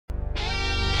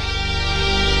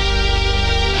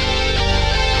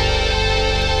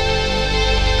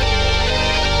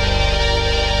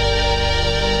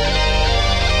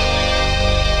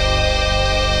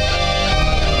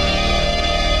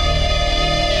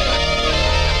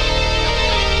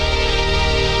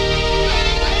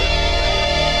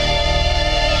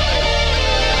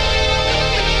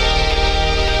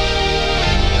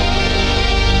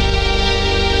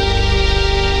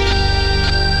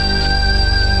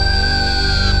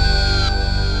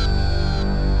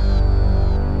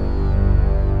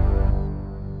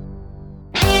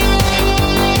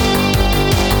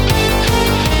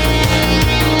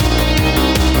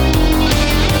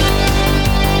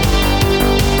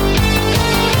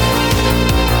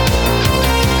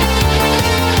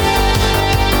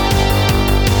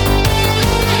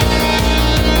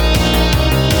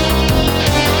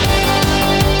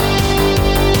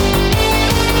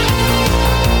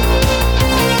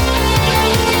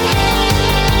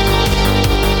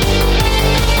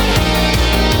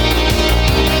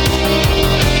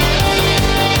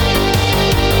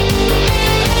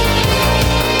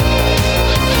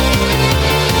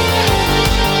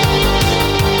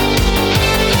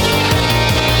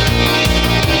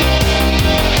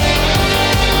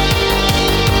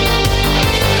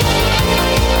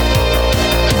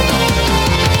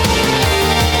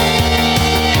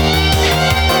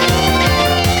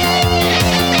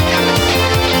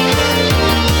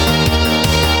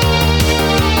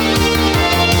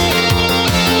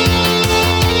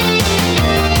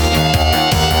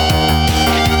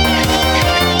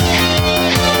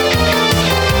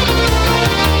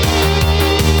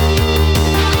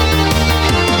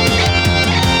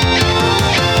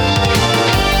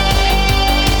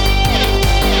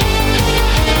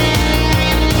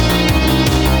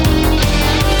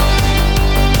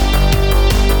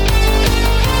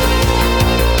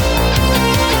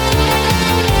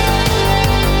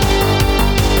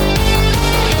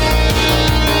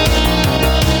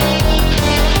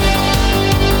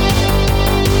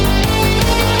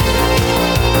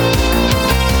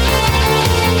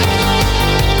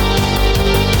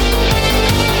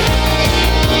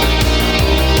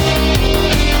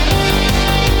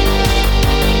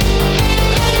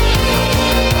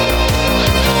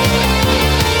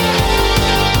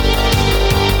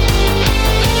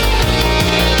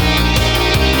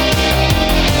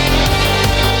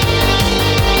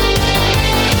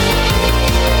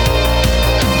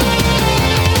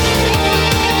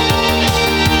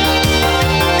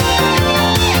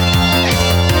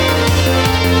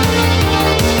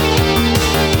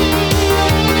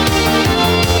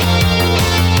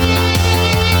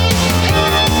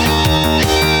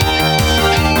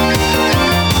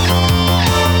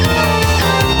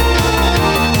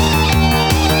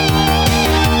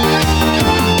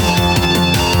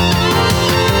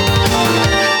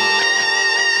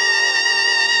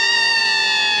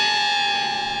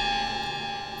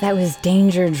That was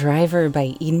Danger Driver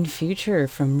by Eden Future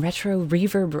from Retro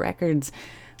Reverb Records,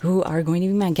 who are going to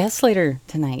be my guests later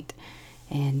tonight.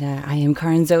 And I am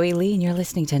Karin Zoe Lee, and you're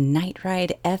listening to Night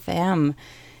Ride FM.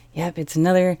 Yep, it's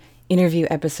another interview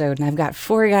episode, and I've got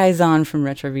 4 guys on from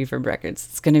Retro Reverb Records.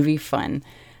 It's going to be fun.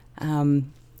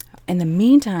 In the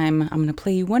meantime, I'm going to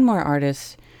play you one more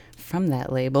artist from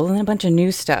that label, and then a bunch of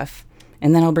new stuff.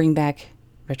 And then I'll bring back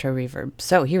Retro Reverb.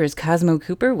 So here is Cosmo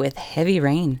Cooper with Heavy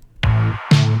Rain.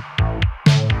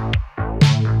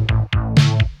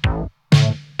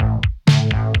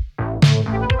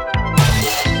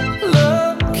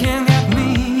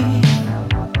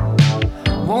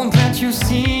 You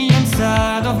see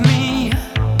inside of me,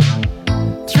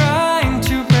 trying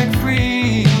to break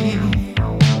free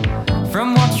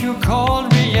from what you call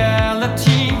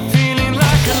reality, feeling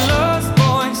like a lost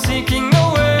boy seeking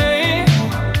away.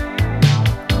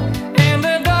 In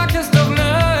the darkest of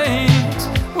nights,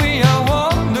 we are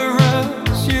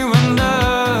wanderers, you and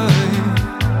I,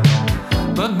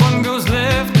 but one goes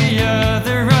left, the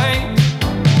other right.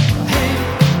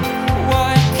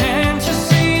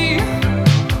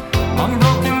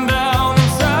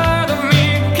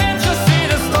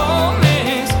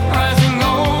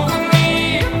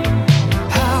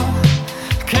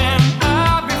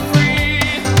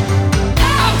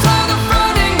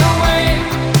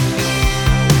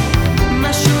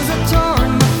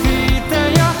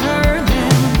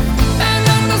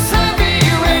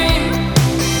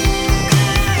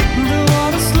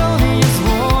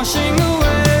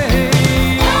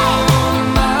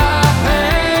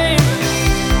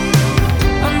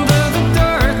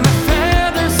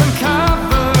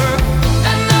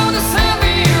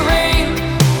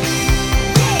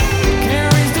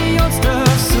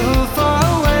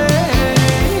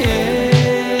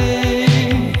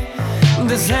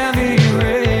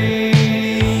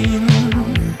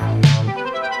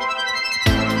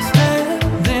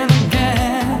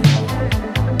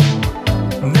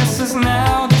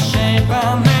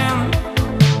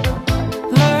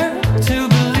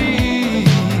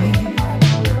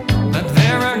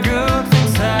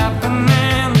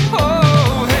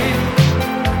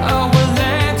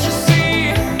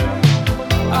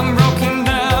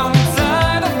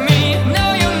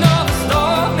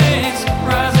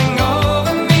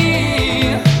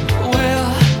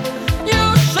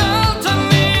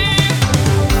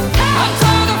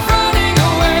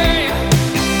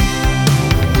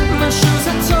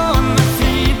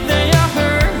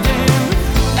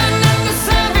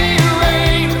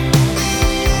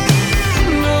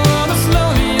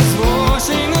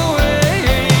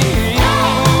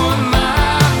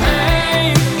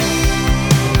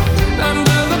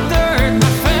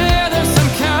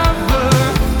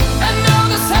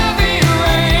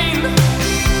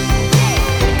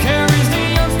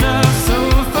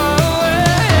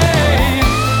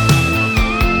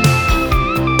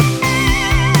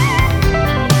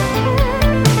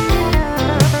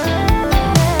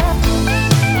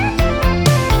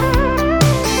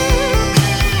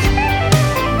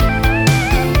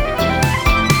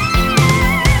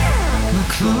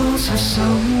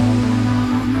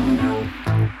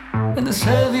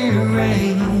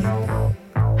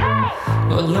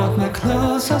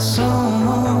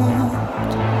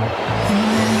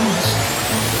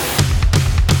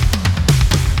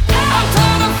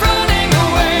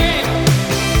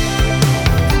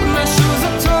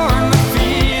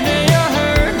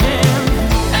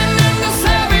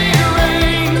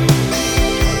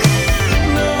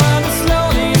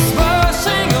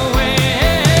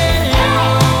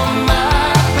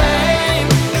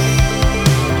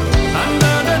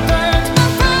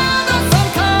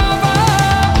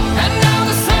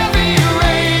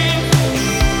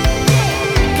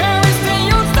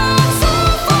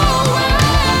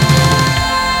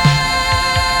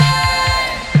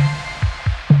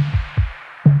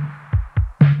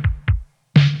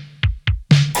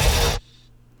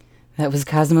 That was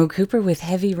Cosmo Cooper with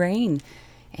Heavy Rain.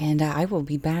 And I will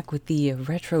be back with the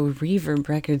Retro Reverb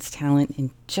Records talent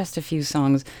in just a few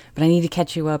songs, but I need to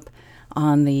catch you up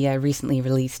on the recently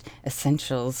released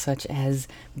essentials, such as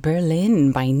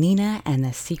Berlin by Nina and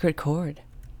the Secret Chord.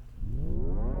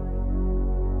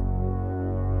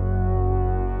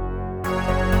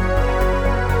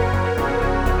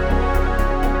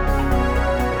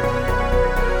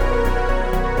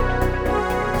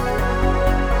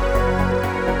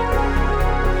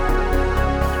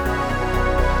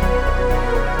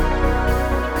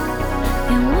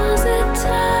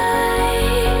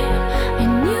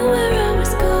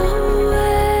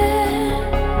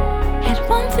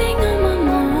 One thing on my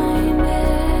mind,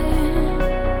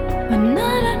 yeah. When I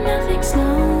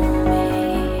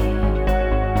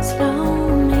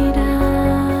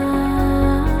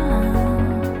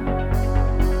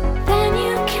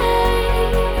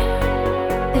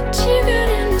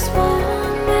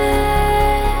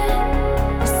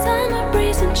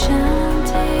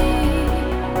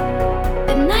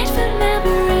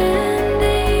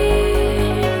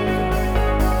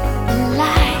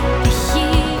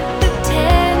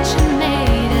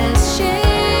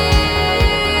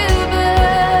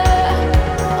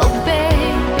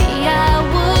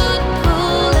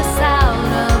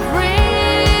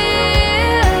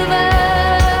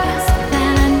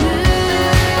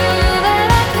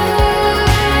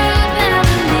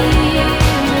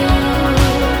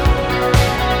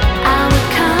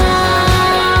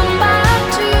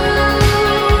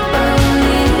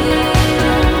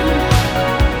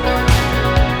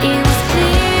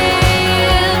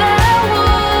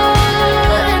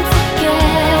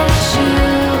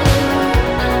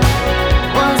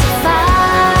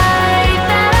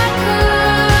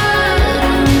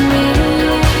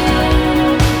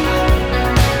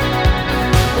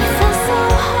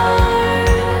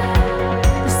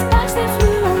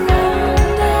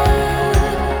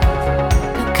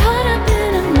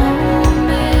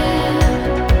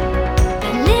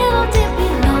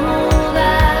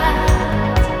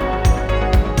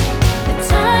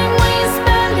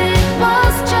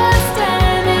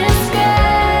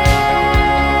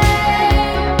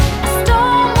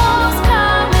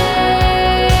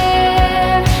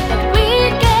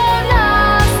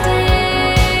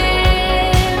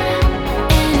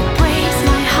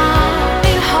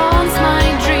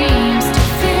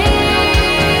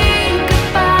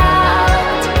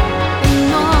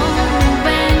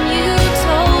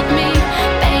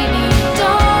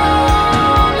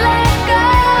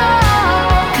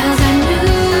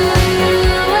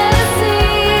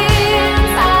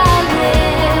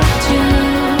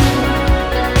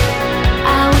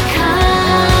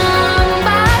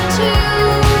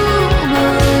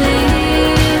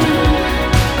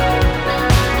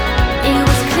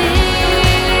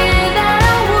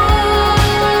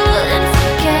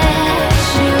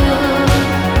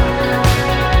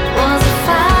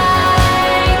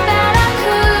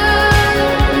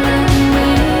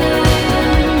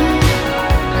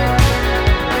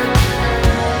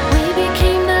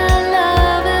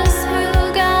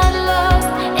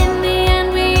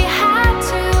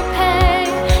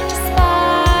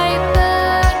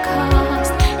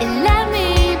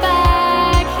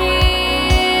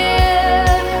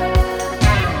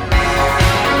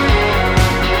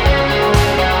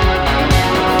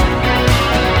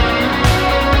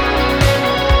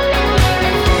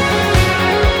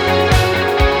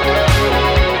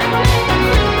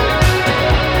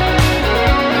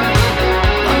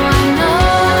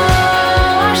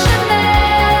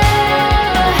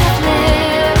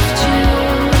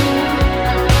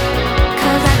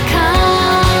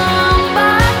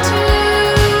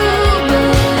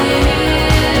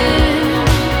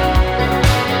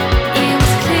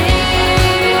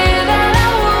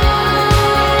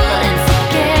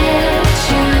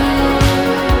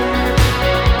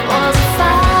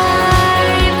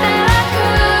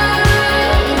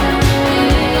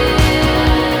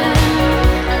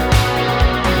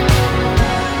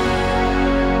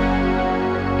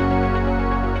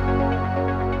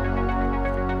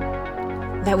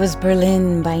was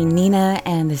Berlin by Nina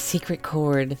and the Secret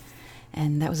Chord,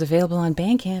 and that was available on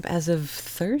Bandcamp as of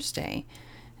Thursday.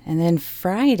 And then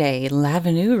Friday,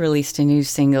 L'Avenue released a new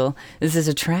single. This is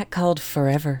a track called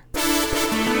Forever.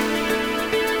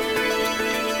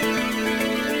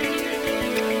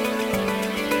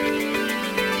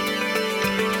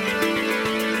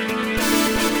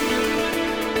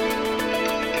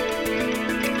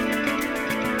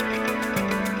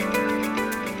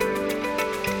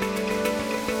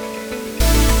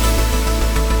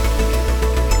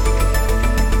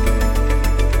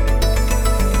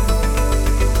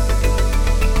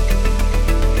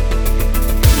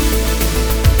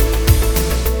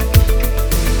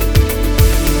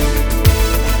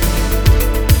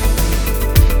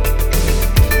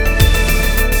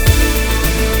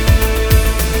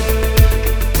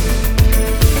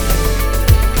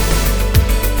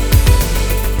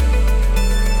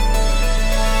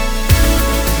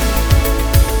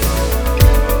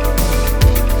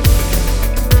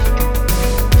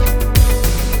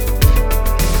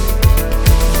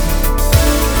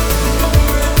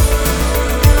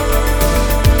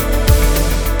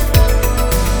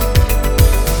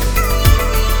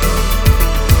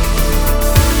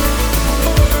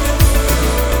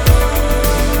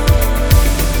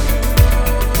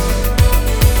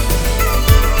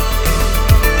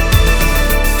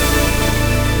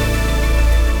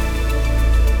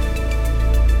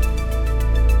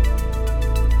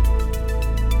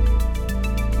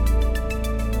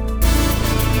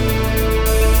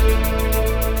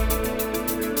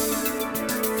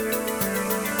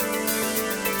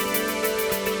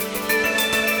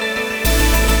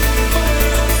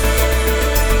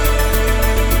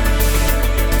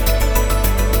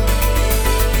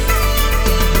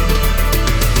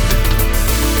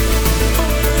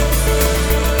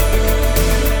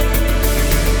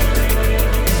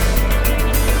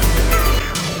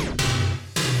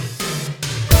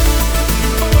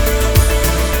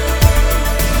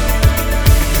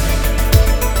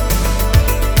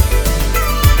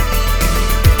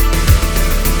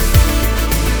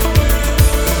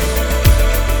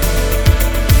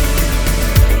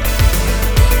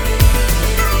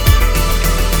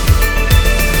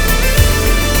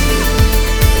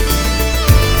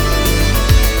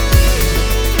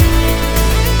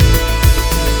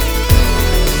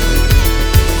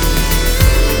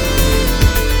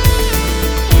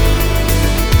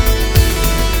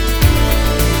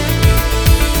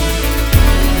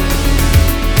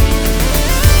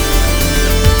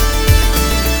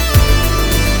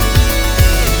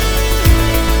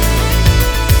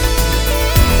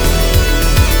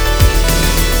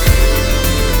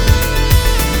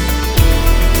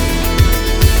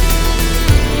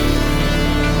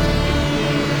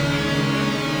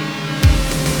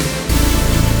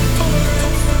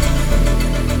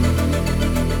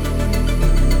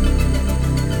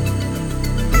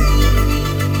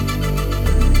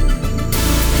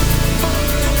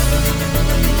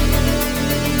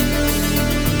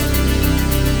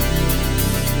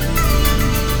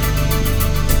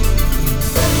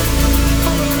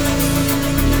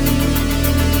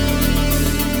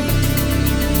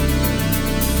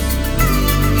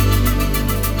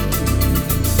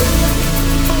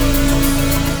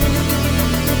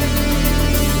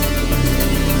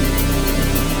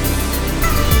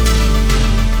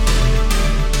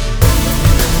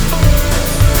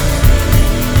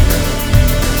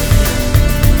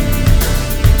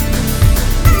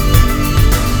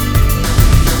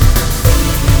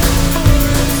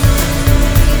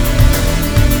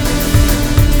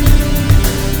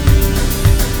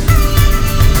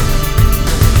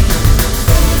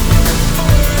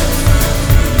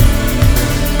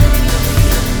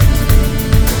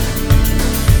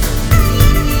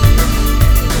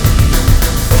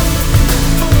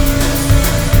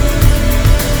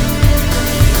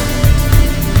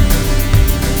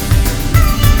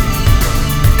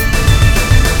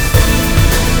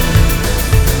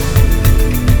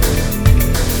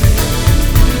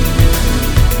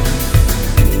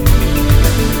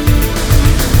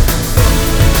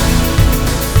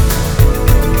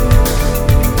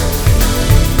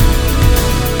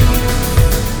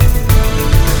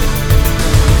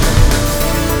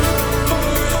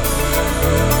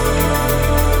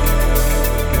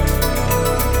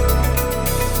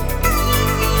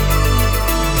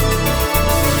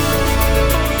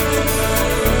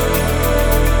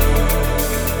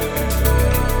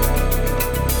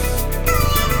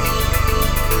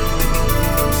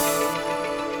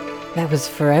 That was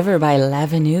Forever by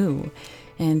L'Avenue.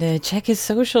 And check his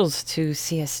socials to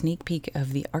see a sneak peek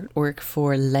of the artwork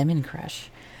for Lemon Crush.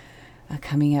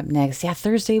 coming up next. Yeah,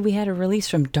 Thursday we had a release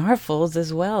from Darfolds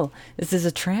as well. This is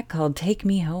a track called Take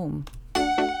Me Home.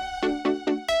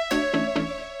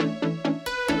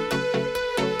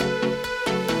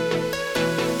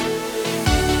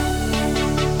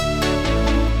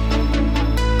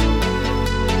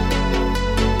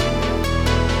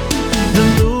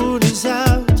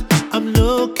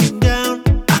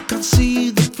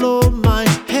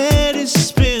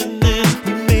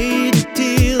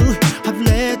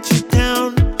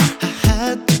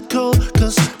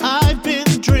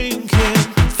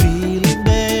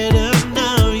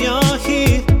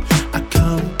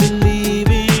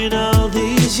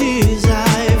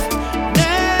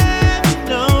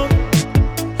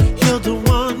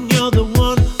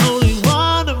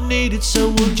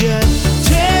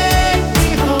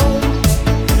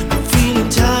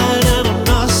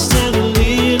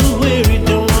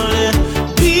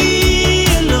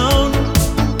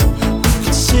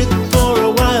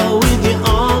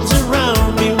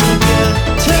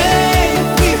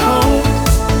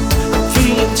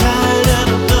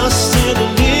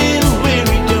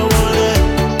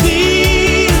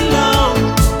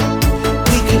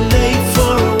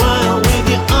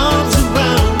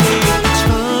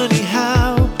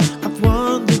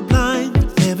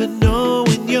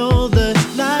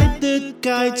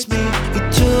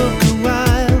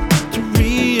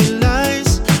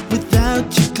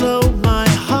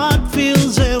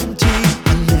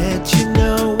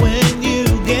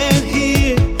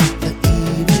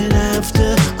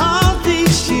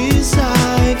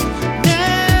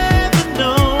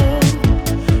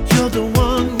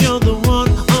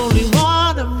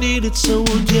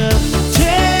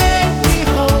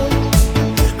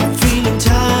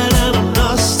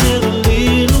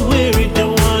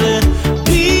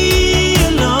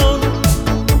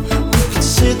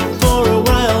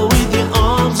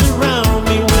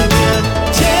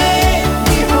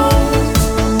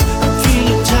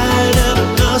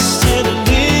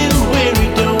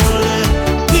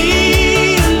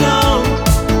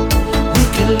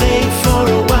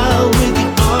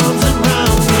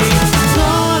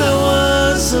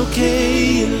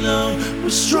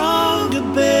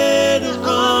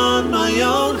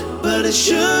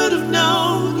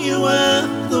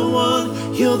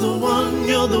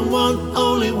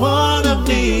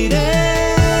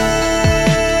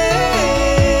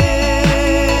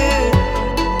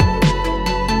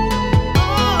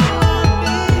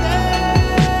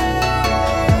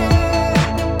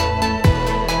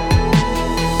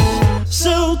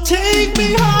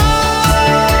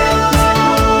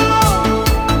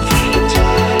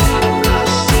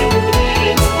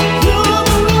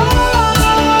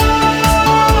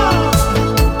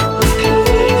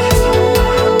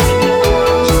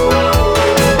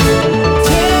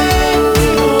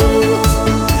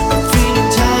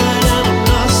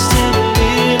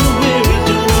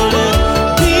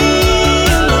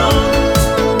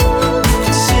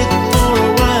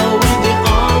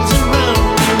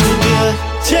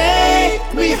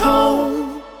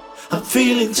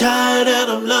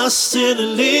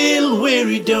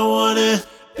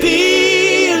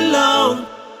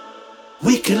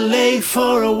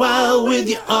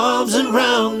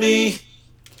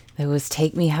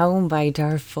 Take Me Home by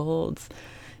Darfolds.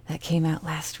 That came out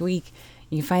last week.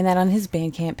 You can find that on his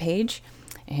Bandcamp page.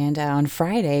 And on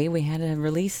Friday, we had a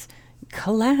release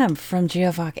collab from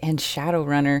Geovok and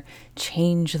Shadowrunner,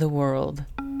 Change the World.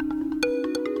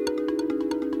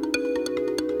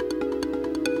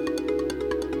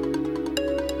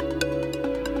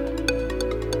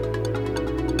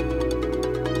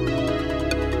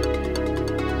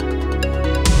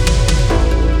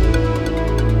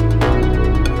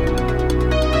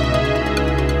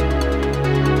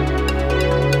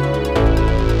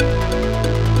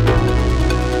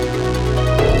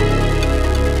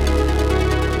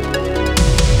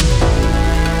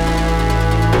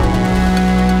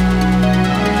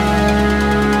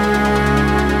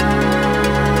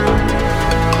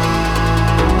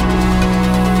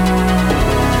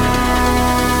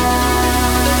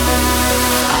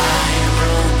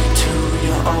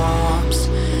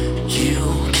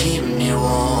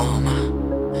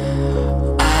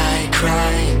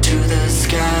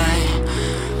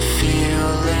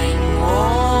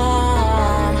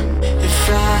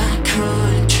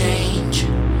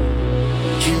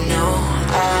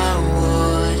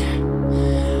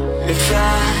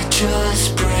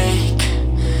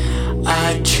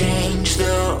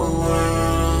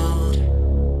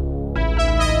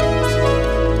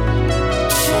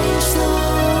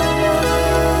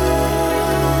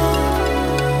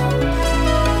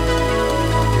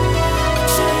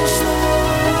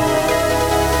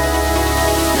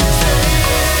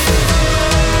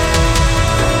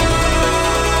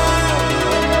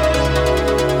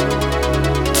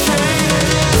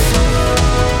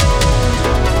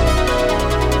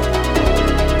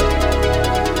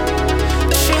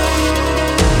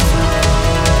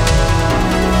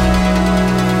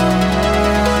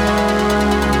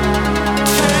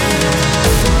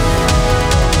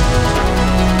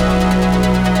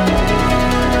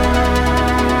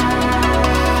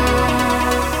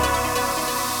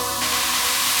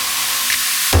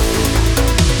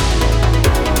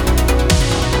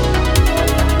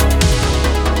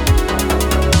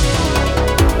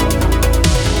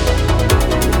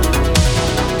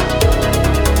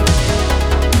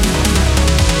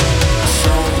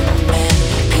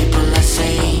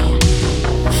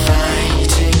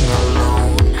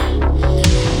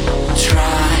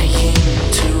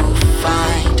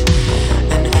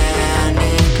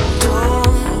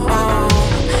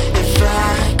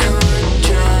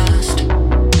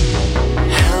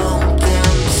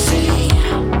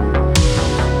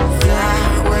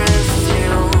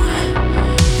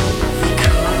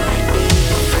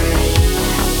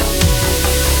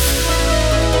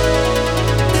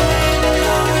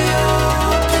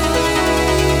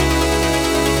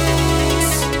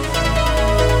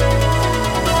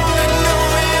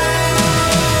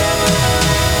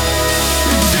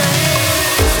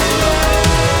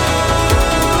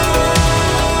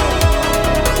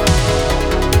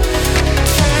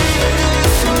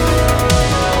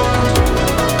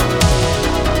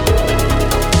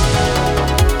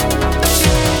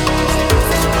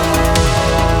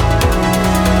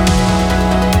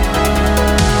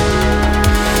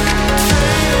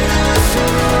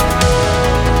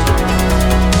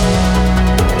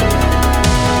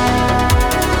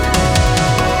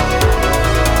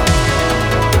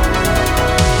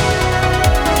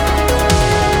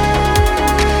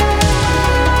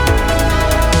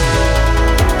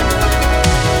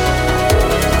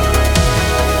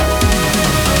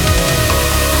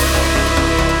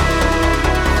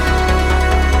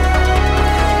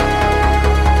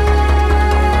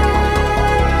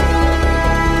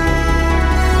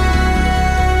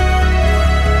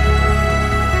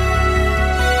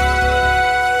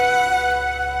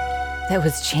 That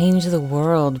was Change the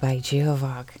World by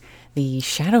Geovok, the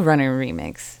Shadowrunner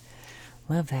remix.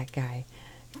 Love that guy.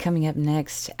 Coming up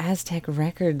next, Aztec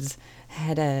Records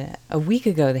had a week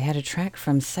ago, they had a track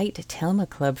from Sight Telma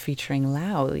Club featuring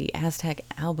Lau, the Aztec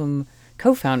album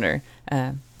co-founder,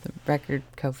 the record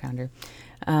co-founder.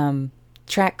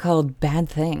 Track called Bad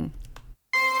Thing.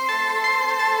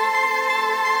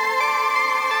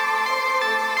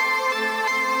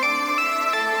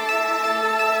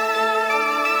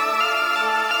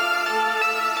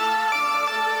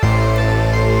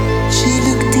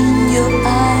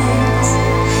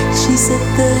 She said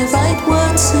the right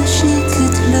words so she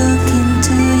could look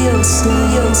into your soul,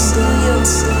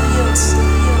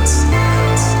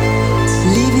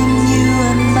 leaving you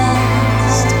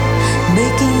unmasked,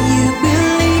 making you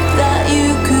believe that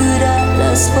you could at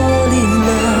last fall in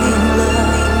love.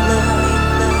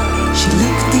 She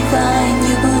looked divine,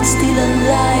 you would still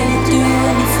alive, do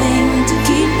anything to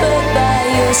keep her by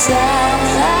your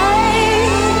side.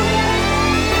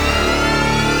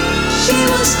 She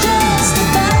was just a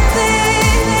bad thing.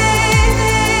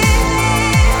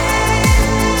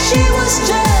 She was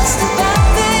just a bad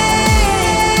thing.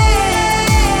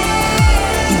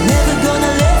 You're never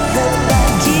gonna let her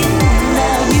back in,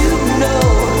 now you know.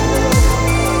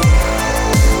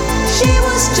 She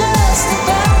was just a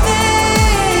bad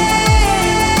thing.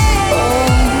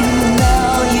 Oh,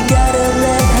 now you gotta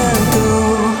let her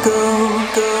go.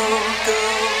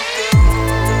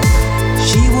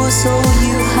 She was all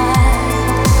you had.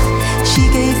 She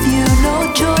gave you no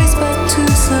choice but to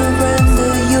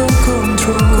surrender your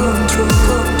control.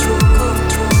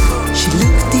 She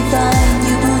looked divine,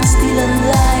 you would still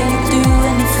alive, do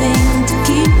anything to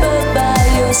keep her by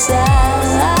your side.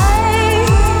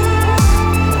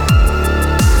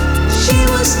 She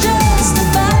was just a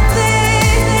bad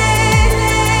thing.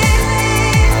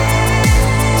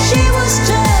 She was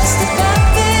just a bad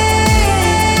thing.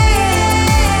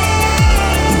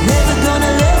 You're never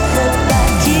gonna let her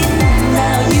back in,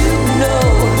 now you know.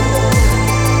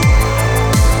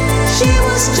 She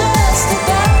was just a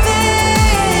bad thing.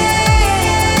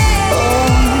 Oh,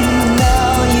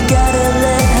 now you gotta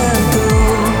let her go.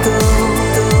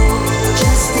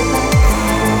 Just a bad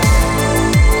thing.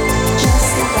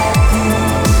 Just a bad thing.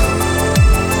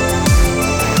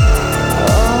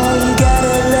 Oh, you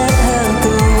gotta let her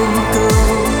go.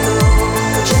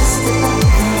 Just a bad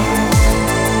thing.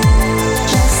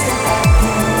 Just a bad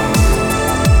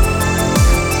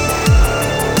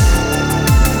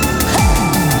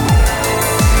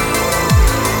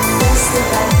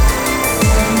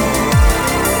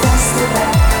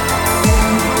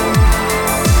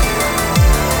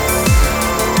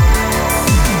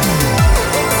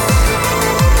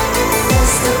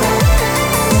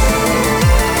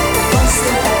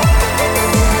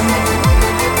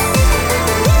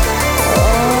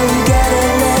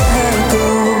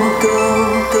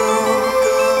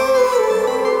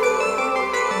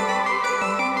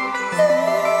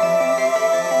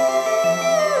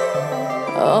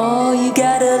oh, you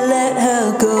gotta let her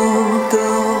go.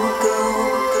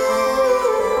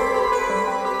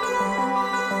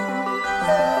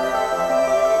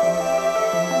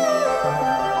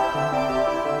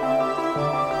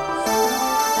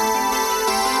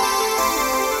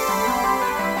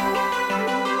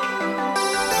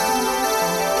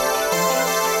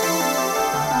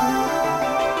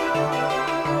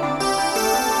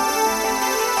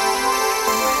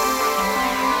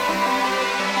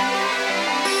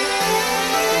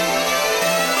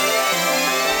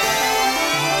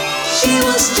 She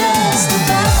was just a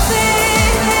bad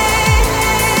thing.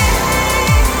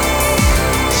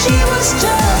 She was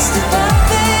just a bad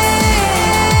thing.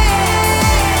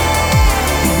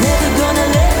 You're never gonna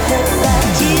let her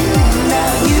back in,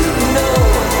 now you know.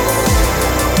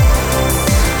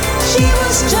 She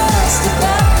was just a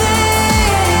bad thing.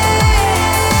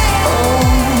 Oh,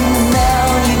 now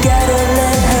you gotta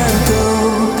let her go.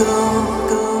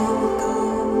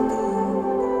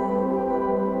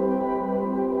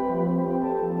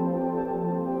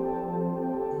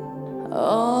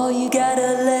 Oh, you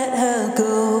gotta let her go.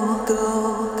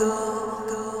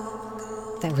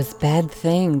 That was Bad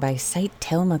Thing by Sight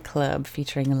Telma Club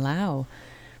featuring Lau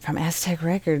from Aztec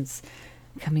Records.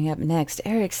 Coming up next,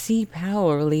 Eric C.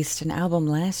 Powell released an album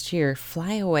last year,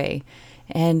 Fly Away,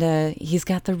 and he's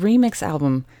got the remix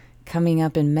album coming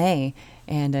up in May,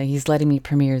 and he's letting me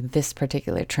premiere this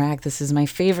particular track. This is my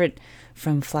favorite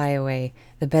from Fly Away,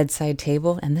 The Bedside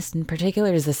Table, and this in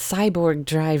particular is the Cyborg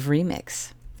Drive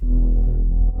remix.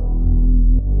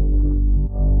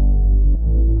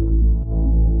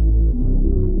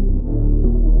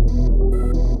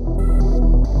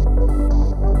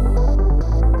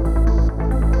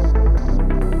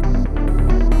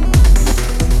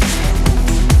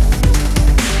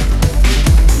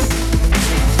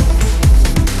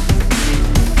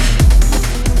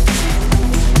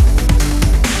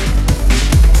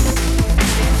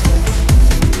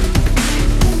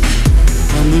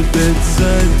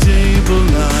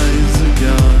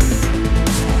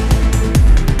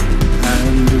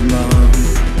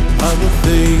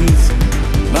 things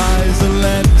lies a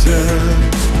letter,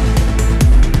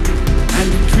 and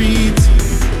it reads,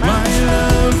 my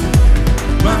love,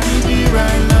 my dear,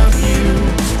 I love you,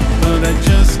 but I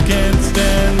just can't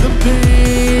stand the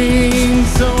pain,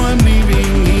 so I'm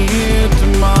leaving here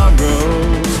tomorrow.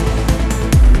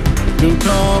 Don't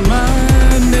call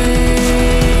my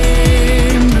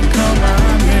name, don't call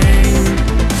my name.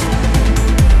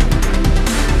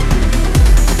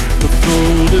 The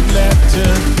folded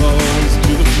letter falls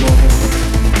to the floor,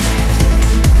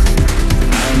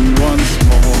 and once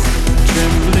more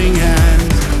trembling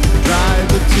hands dry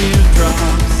the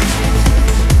teardrops,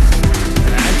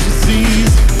 and she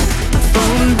sees a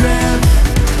photograph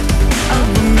of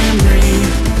a memory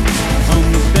on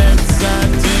the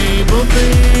bedside table.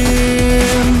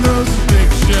 Then those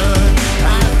pictures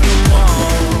at the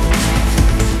wall.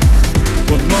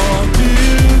 What more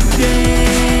today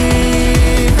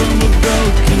from a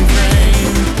broken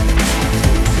frame?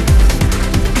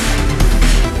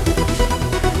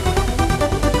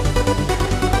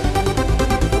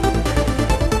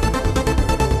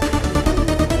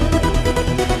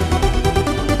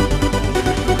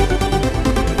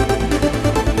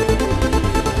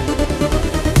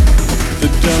 The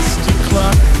dusty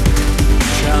clock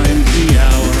chimes the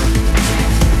hour.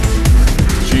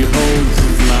 She holds a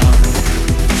flower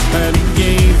that he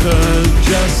gave her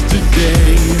just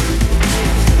today,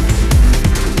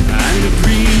 and it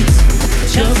reads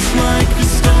just like a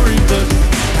storybook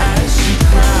as she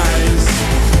cries,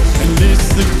 and this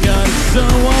the gun so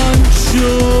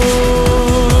unsure.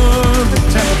 The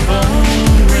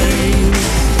telephone rings.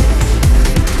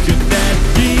 Could that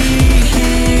be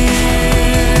him?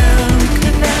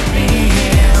 Could that be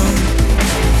him?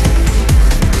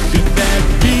 Could that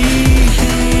be him?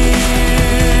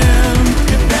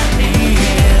 Could that be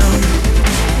him?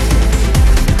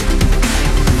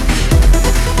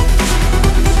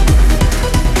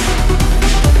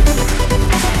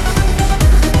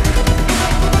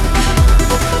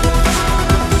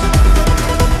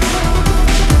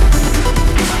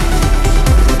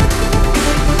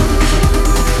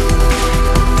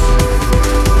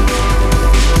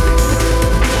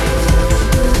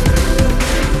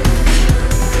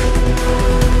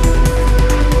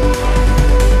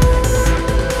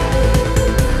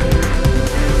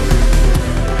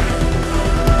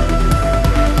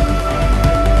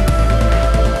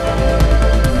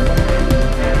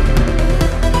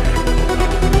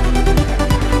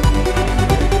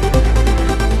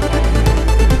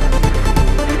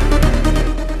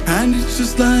 And it's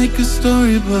just like a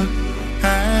storybook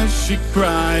as she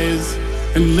cries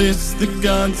and lifts the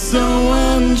gun so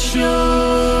unsure.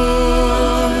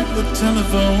 The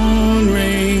telephone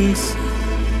rings.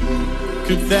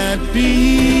 Could that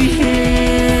be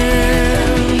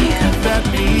him? Could that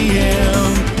be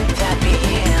him? Could that be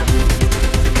him?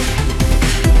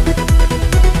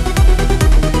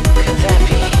 Could that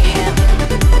be him?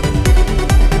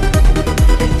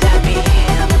 Could that be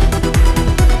him?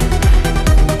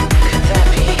 Could that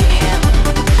be him? Could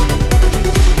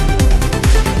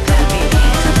that be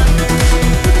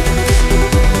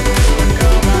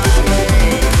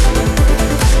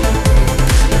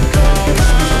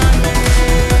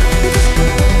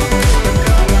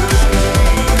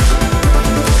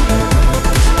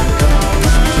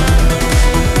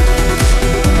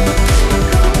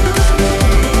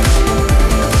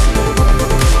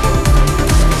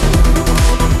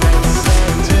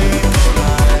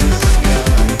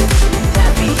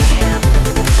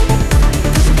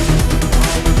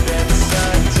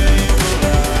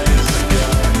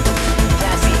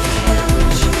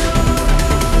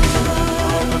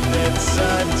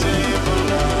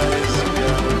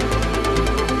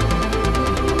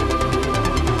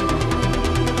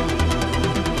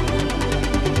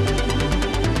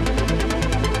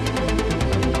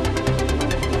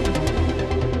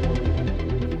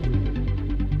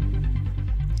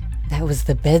That was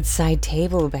The Bedside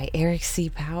Table by Eric C.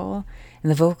 Powell and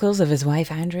the vocals of his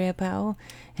wife Andrea Powell.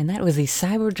 And that was the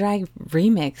Cyberdrive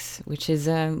remix, which is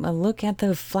a look at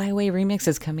the Flyaway remix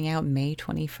that's coming out May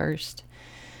 21st.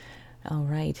 All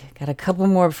right, got a couple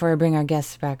more before I bring our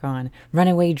guests back on.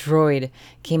 Runaway Droid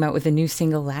came out with a new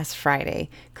single last Friday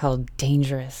called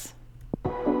Dangerous.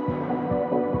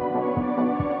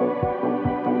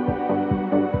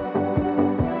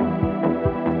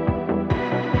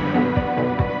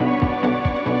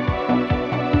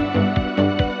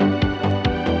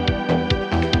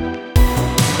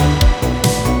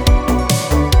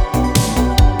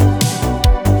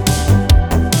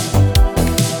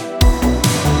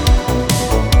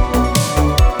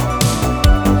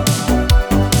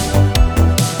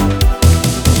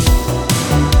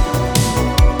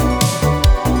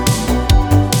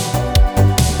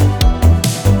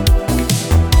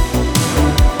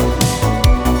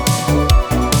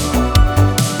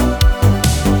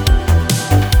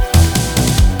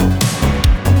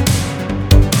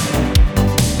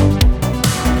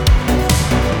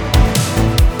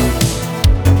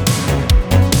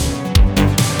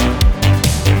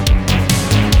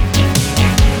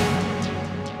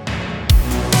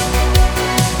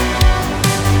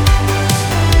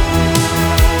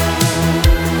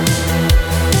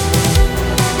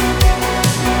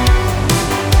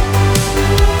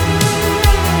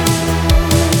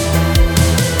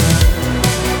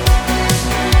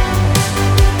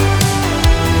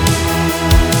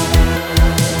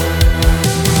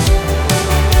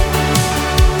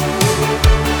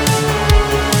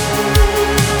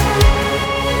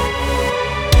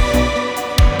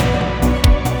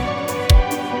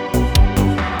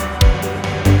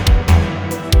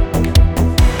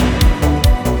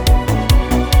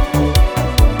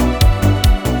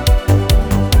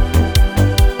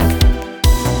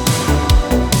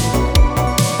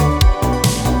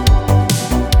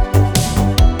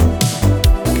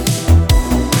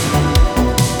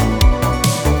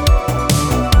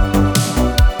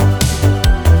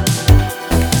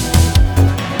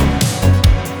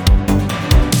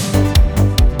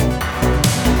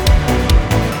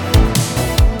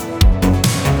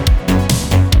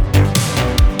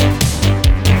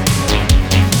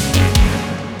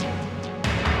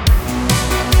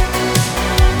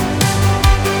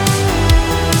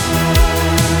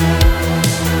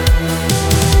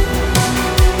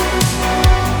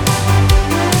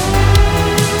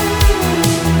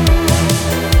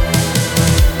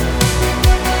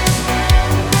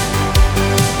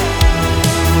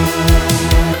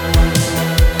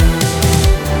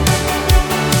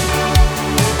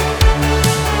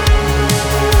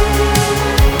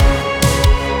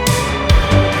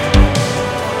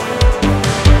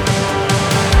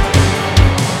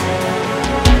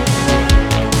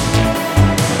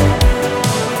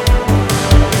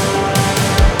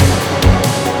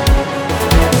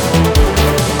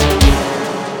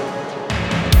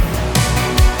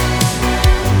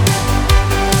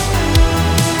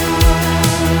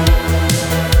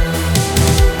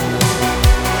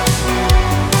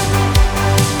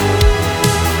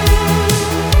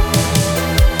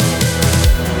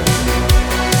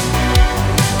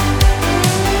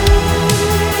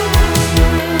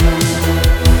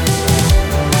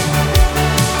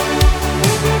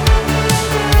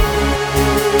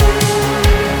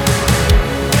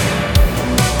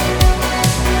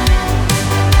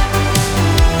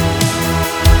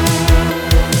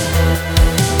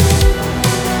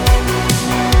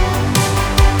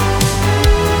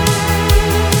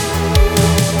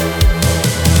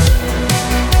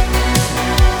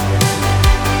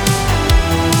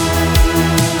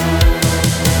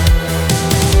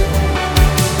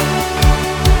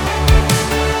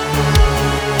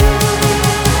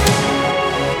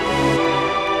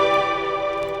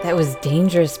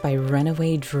 Dangerous by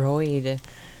Runaway Droid.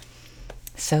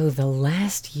 So the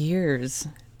last years,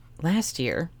 they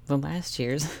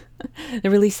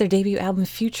released their debut album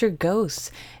Future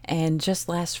Ghosts, and just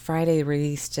last Friday they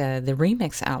released the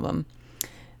remix album.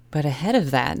 But ahead of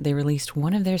that, they released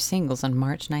one of their singles on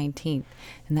March 19th,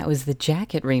 and that was the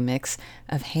Jacket remix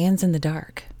of Hands in the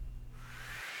Dark.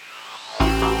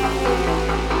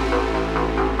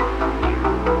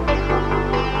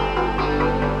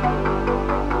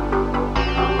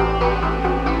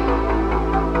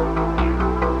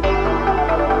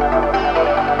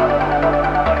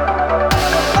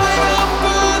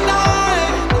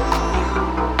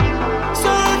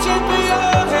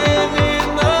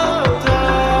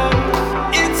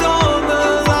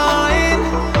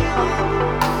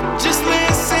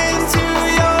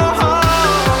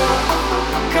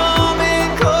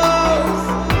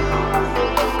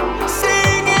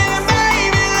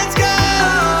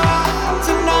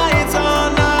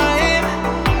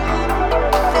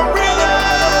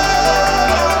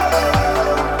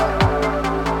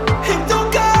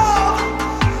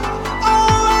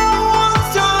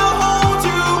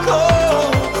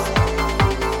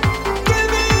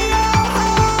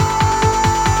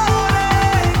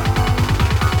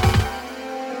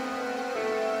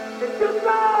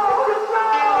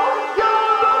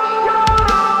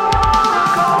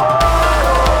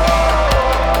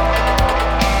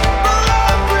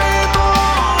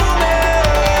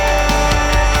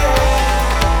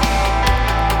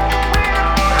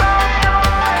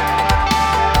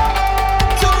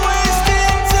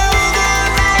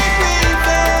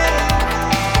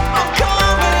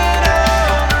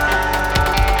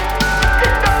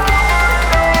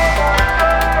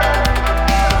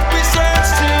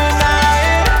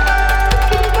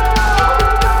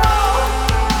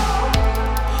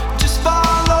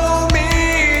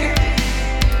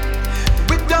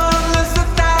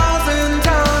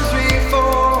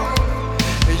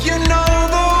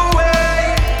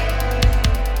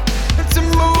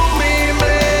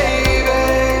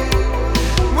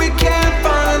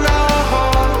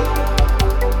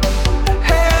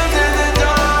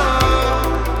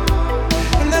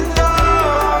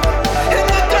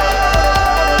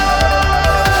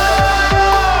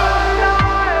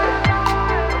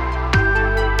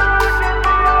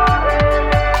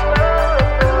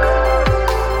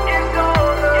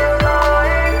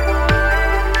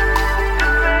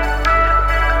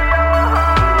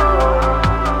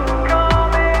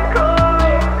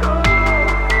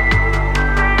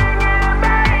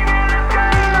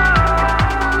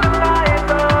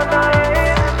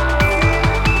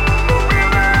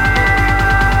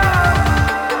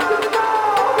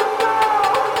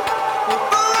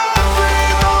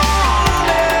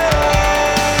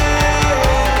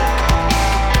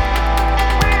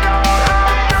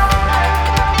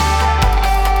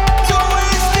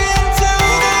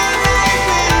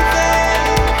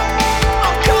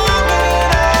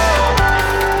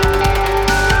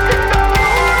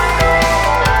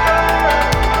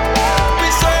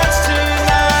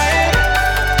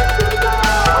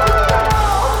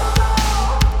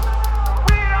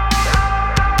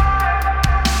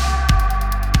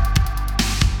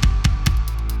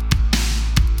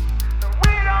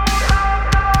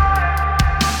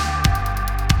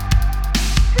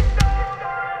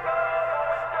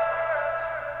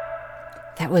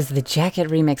 Was the Jacket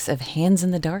remix of Hands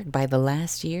in the Dark by The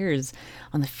Last Years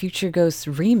on the Future Ghosts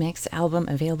remix album,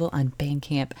 available on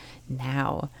Bandcamp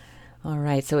now. All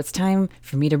right, so it's time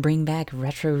for me to bring back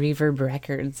Retro Reverb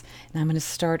Records, and I'm going to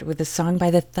start with a song by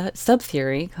the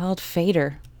Subtheory called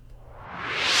Fader.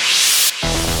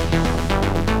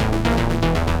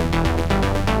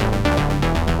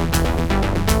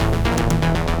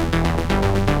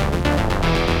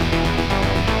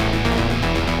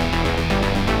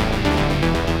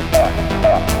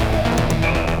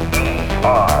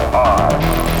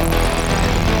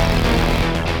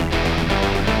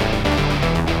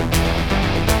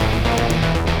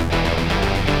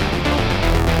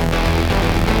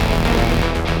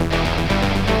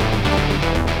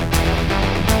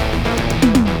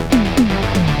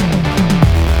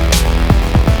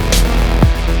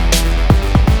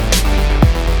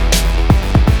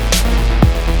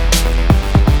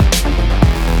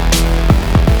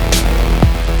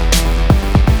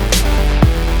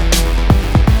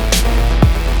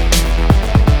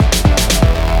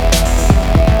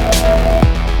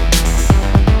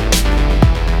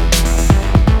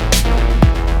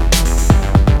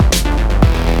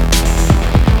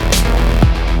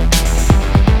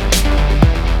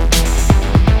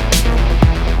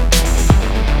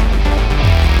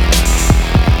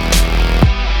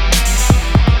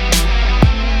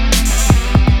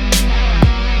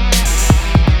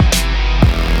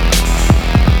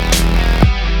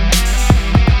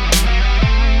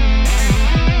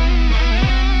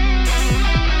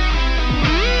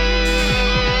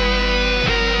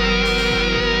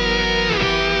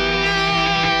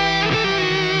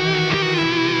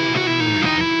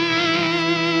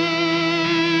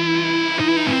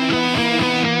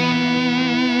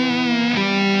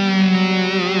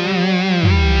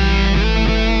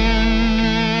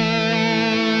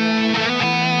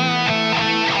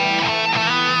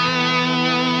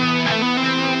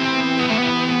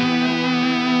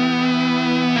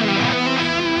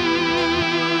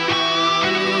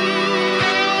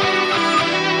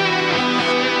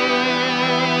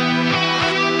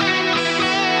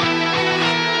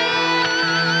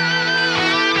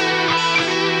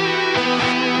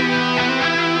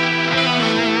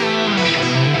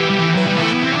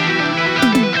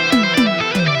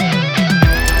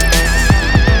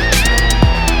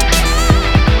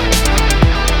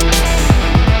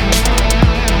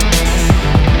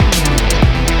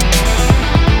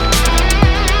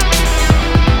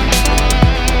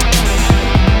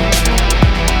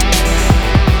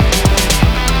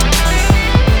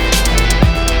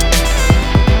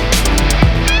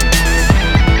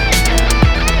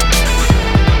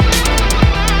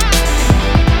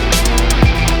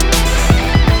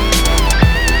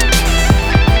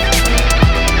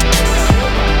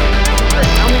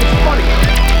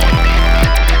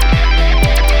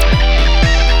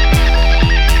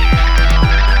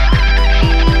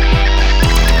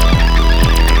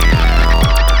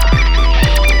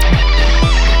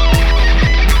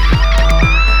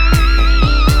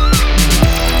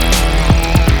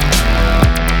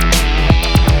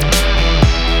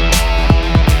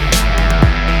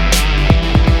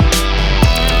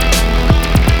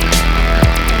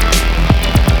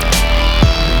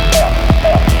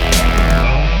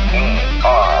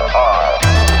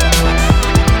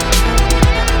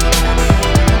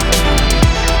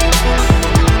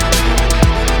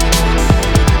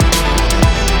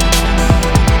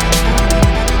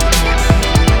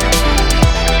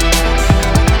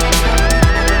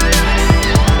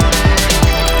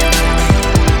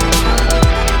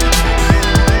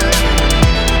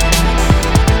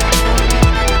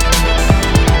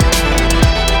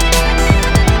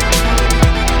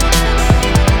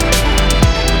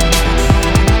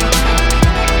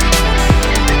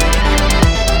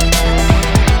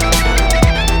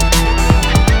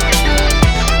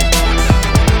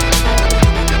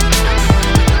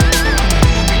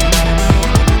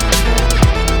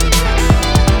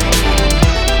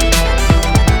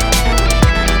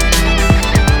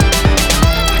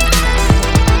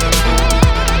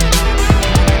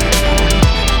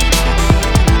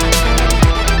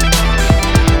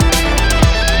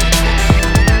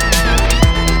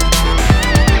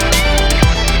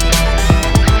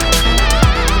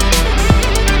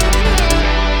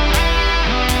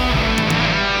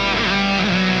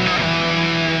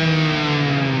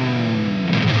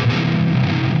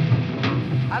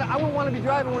 I wouldn't want to be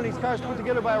driving one of these cars put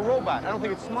together by a robot. I don't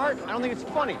think it's smart. I don't think it's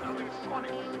funny.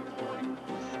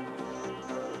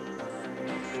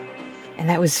 And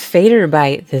that was Fader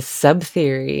by The Sub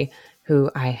Theory, who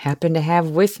I happen to have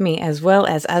with me, as well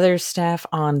as other staff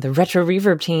on the Retro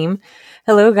Reverb team.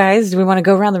 Hello, guys. Do we want to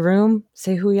go around the room,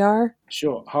 say who we are?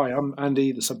 Sure. Hi, I'm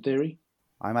Andy, The Sub Theory.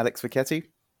 I'm Alex Vecchetti.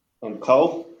 I'm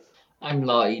Cole. I'm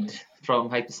Lloyd from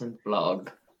Hypersynth Blog.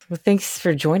 Well, thanks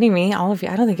for joining me, all of you.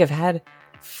 I don't think I've had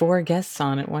 4 guests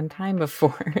on at one time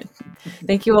before.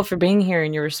 Thank you all for being here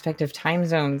in your respective time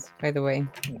zones, by the way.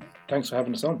 Thanks for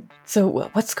having us on. So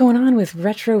what's going on with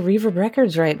Retro Reverb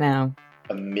Records right now?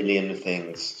 A million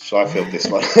things. Shall I field this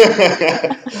one?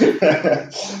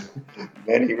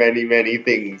 many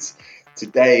things.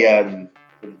 Today,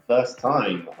 for the first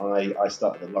time, I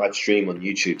started a live stream on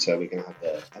YouTube, so we're going to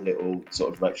have a little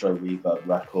sort of Retro Reverb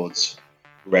Records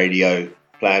radio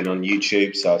playing on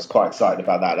YouTube, so I was quite excited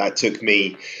about that. That took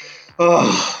me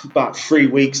about 3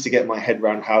 weeks to get my head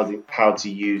around how to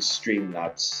use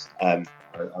Streamlabs. I've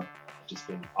just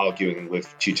been arguing with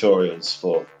tutorials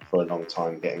for a long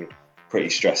time, getting pretty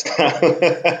stressed out.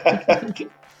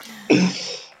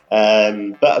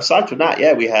 But aside from that,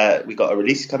 yeah, we got a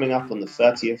release coming up on the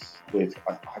 30th with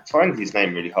I find his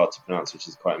name really hard to pronounce, which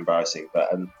is quite embarrassing, but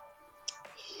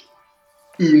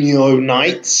Unio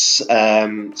Knights.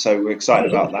 So we're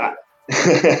excited about that.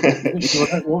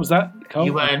 What was that, Cole?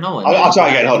 You were no one. I'll try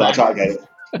again. Hold on, I'll try again.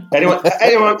 Anyone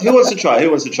who wants to try? Who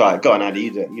wants to try? Go on, Andy,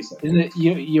 you do it. You say. Isn't it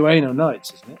Ueno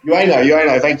Knights, isn't it?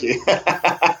 Ueno, thank you.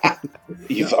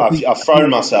 I've thrown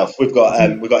myself. We've got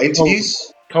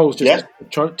interviews. Cole's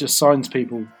just signs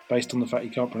people based on the fact he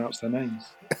can't pronounce their names.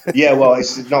 Yeah, well,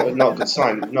 it's not a good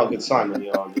sign. Not a good sign when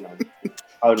you're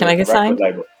Can I get signed?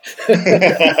 Label.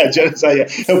 So, yeah,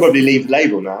 he'll probably leave the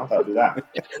label now. That'll do that.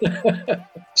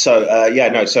 So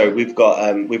So we've got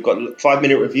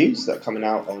 5-minute reviews that are coming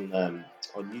out on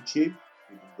YouTube.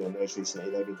 We've been doing those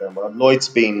recently. They've been going well. Lloyd's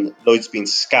been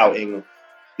scouting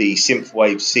the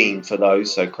synthwave scene for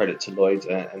those. So credit to Lloyd,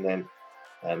 and then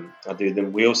I do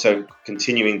them. We also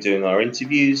continuing doing our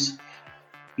interviews.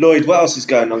 Lloyd, what else is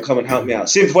going on? Come and help me out.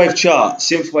 Synthwave chart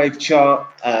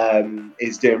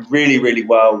is doing really, really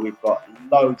well. We've got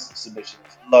loads of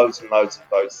submissions, loads and loads of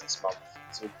votes this month.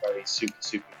 It's all very super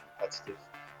competitive.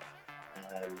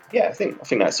 I think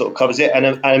that sort of covers it.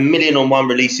 And a million on one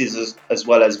releases as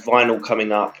well as vinyl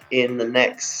coming up in the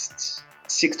next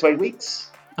 6 to 8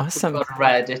 weeks. Awesome. We've got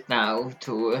Reddit now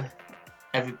to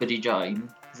everybody join,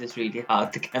 because it's really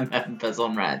hard to get members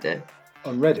on Reddit.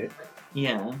 On Reddit?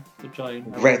 Yeah, to join.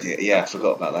 Reddit, yeah, I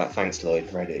forgot about that. Thanks, Lloyd.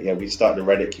 Reddit, yeah, we started a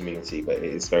Reddit community, but it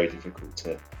is very difficult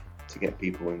to get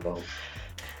people involved.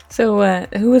 So,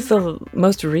 who was the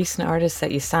most recent artist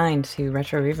that you signed to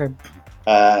Retro Reverb?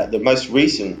 The most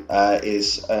recent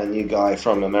is a new guy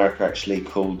from America, actually,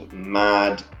 called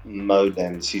Mad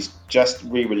Modems. He's just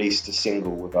re-released a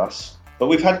single with us. But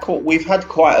we've had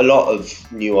quite a lot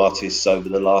of new artists over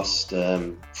the last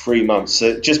 3 months.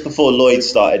 So just before Lloyd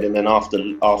started, and then after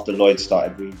Lloyd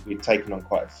started, we've taken on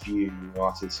quite a few new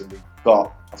artists, and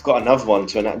I've got another one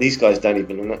to announce. These guys don't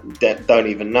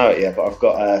even know it yet, but I've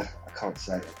got I can't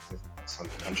say it.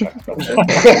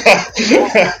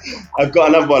 I've got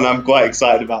another one I'm quite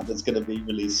excited about that's going to be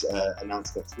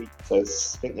announced next week. So I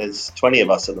think there's 20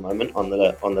 of us at the moment on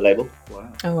the label.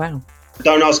 Wow. Oh, wow.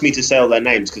 Don't ask me to say all their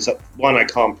names, because one, I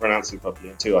can't pronounce them properly,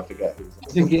 and two, I forget who.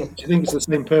 Do you think it's the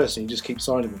same person? You just keep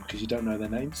signing them because you don't know their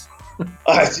names?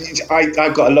 I've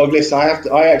got a long list. I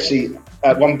actually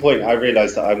at one point I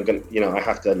realised that I'm gonna, I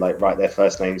have to write their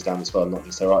first names down as well, not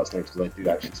just their artist names, because I do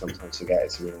actually sometimes forget.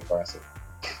 It's really embarrassing.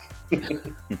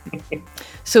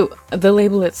 So the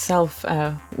label itself,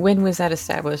 when was that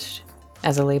established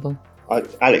as a label?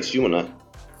 Alex, do you want to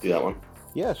do that one?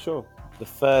 Yeah, sure. The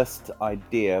first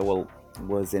idea,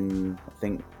 was in, I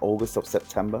think, August or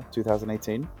September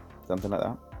 2018, something like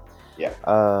that. Yeah.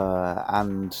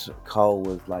 And Carl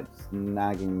was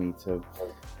nagging me to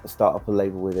start up a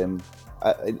label with him.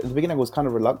 At the beginning, I was kind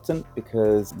of reluctant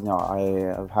because I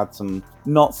have had some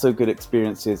not so good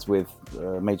experiences with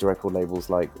major record labels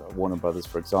like Warner Brothers,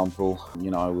 for example.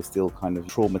 I was still kind of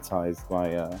traumatized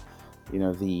by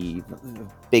the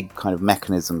big kind of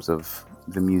mechanisms of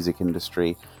the music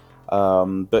industry.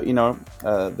 But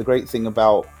the great thing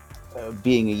about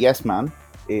being a yes man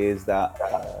is that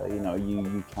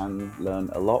you can learn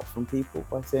a lot from people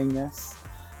by saying yes,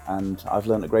 and I've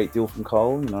learned a great deal from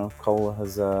Cole. Cole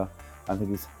has I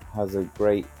think he has a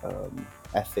great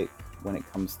ethic when it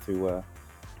comes to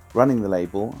running the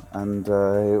label, and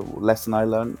lesson I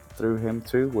learned through him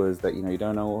too was that you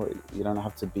don't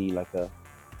have to be like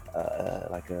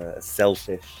a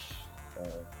selfish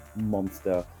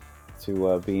monster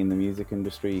to be in the music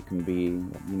industry. You can be,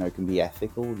 can be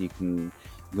ethical. You can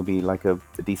be like a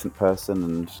decent person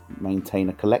and maintain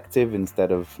a collective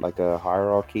instead of like a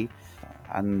hierarchy.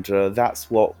 And that's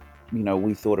what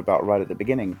we thought about right at the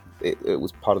beginning. It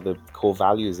was part of the core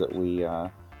values that we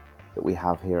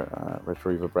have here at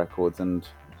Retro Reverb Records, and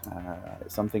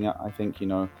it's something I think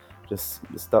just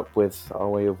stuck with our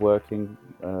way of working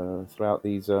throughout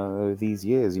these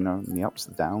years, the ups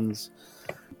and downs.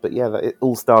 But yeah, it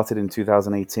all started in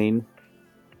 2018,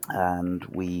 and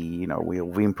we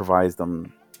improvised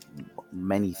on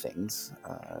many things,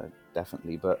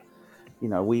 definitely. But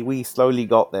we slowly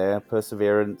got there.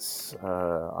 Perseverance.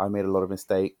 I made a lot of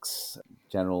mistakes.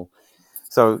 General.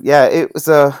 So yeah, it was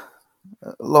a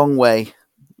long way,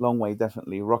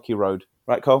 definitely rocky road.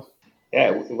 Right, Cole?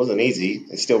 Yeah, it wasn't easy.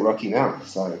 It's still rocky now.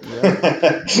 So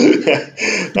at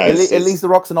least the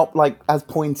rocks are not like as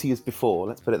pointy as before.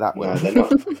 Let's put it that way. No, they're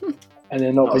not. And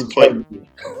they're not being played.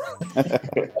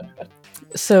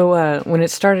 So when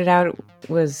it started out, it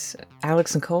was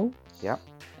Alex and Cole? Yeah.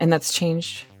 And that's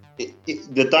changed?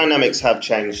 The dynamics have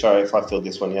changed. Sorry if I filled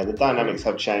this one. Yeah, the dynamics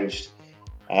have changed.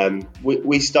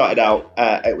 We started out,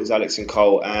 it was Alex and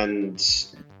Cole, and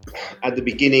at the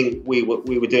beginning we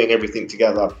were doing everything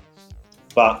together.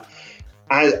 But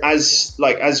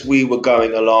as we were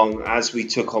going along, as we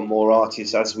took on more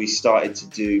artists, as we started to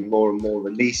do more and more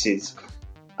releases,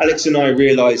 Alex and I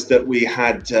realised that we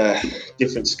had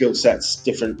different skill sets,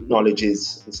 different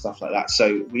knowledges and stuff like that.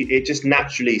 So it just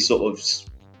naturally sort of,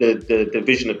 the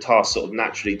division of tasks sort of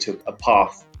naturally took a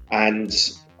path. And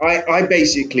I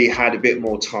basically had a bit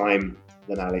more time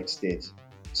than Alex did.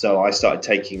 So I started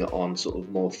taking it on sort of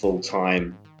more full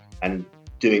time and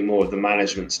doing more of the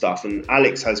management stuff. And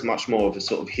Alex has much more of a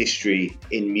sort of history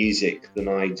in music than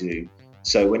I do.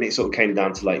 So when it sort of came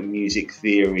down to like music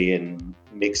theory and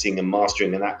mixing and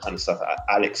mastering and that kind of stuff,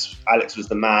 Alex was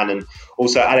the man. And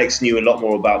also Alex knew a lot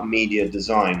more about media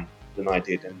design than I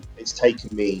did. And it's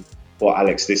taken me,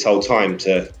 Alex, this whole time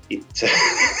to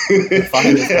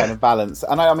find this kind of balance.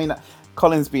 And I mean,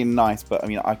 Colin's been nice, but I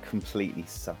mean, I completely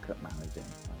suck at managing.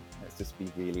 Let's just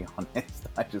be really honest.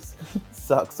 I just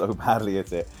suck so badly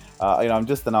at it. I'm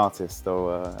just an artist,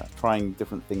 so trying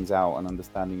different things out and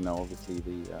understanding, obviously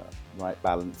the right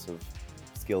balance of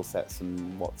skill sets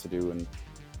and what to do. And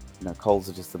Cole's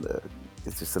is just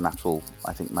a natural,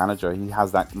 I think, manager. He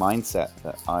has that mindset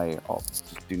that I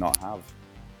just do not have.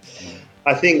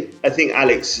 I think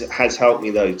Alex has helped me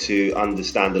though to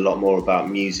understand a lot more about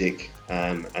music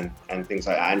and things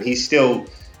like that. And he still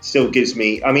gives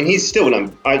me. I mean, you're still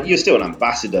an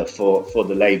ambassador for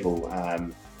the label,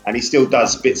 and he still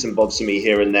does bits and bobs to me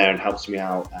here and there and helps me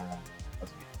out,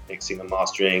 mixing and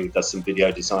mastering. Does some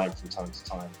video design from time to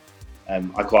time.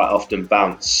 I quite often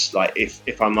bounce, like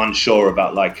if I'm unsure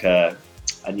about like a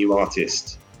new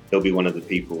artist, he'll be one of the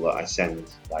people that I send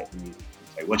like music.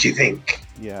 What do you think?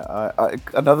 Yeah,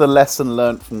 another lesson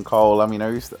learned from Cole. I mean,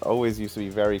 I always used to be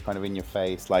very kind of in your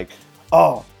face, like,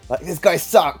 oh, like this guy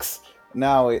sucks.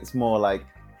 Now it's more like,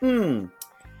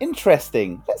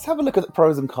 interesting. Let's have a look at the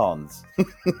pros and cons.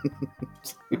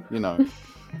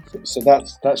 So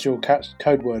that's your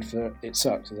code word for it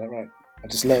sucks. Is that right? I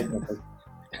just learned that.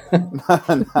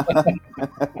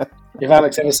 If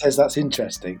Alex ever says that's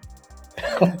interesting.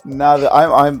 No,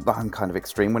 I'm kind of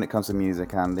extreme when it comes to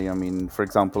music, Andy. I mean, for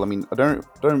example, I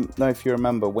don't know if you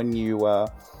remember when you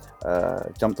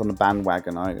jumped on the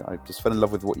bandwagon. I just fell in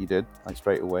love with what you did, like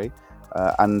straight away.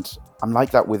 And I'm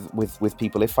like that with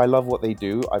people. If I love what they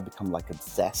do, I become like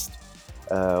obsessed.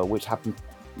 Which happened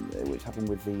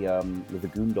with the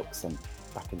Goondock scent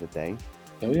back in the day.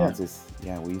 Oh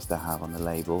yeah. We used to have on the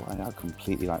label, and I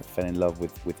completely fell in love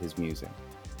with his music.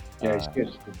 Yeah, he's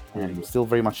good. I'm still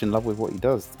very much in love with what he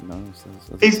does.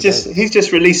 He's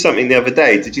just released something the other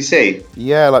day. Did you see?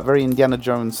 Yeah, like very Indiana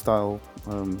Jones style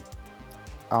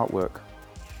artwork.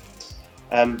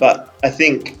 But I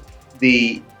think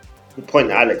the point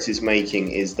that Alex is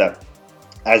making is that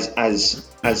as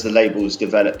the label's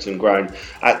developed and grown,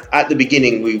 at the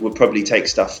beginning we would probably take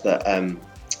stuff that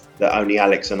only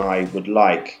Alex and I would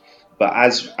like. But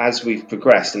as we've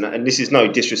progressed, and this is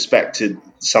no disrespect to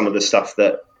some of the stuff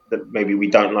that maybe we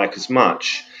don't like as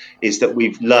much, is that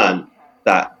we've learned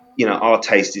that our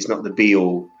taste is not the be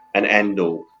all and end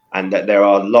all, and that there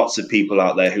are lots of people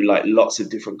out there who like lots of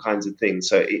different kinds of things.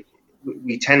 So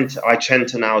I tend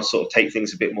to now sort of take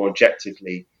things a bit more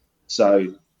objectively.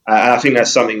 So I think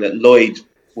that's something that Lloyd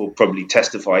will probably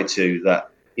testify to, that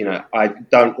I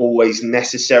don't always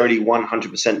necessarily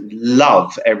 100%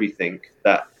 love everything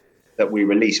that we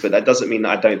release, but that doesn't mean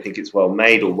that I don't think it's well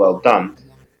made or well done.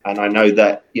 And I know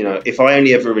that, you know, if I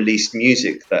only ever released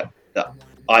music that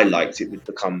I liked, it would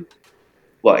become,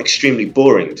 well, extremely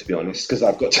boring, to be honest, because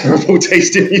I've got terrible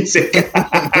taste in music.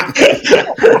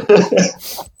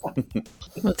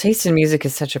 Well, taste in music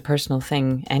is such a personal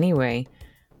thing anyway.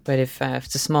 But if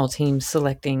it's a small team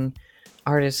selecting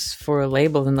artists for a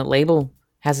label, then the label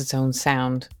has its own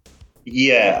sound.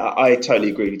 Yeah, I totally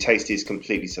agree. Taste is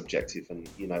completely subjective, and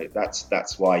you know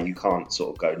that's why you can't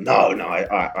sort of go, no,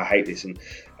 I hate this. And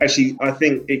actually, I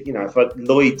think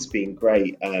Lloyd's been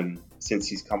great since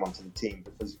he's come onto the team,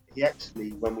 because he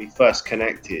actually, when we first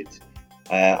connected,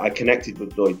 I connected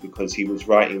with Lloyd because he was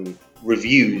writing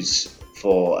reviews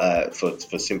for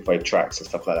synthwave tracks and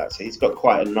stuff like that. So he's got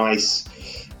quite a nice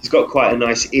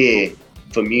ear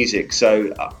for music.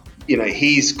 So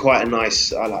he's quite a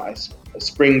nice a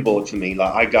springboard for me.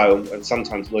 Like I go, and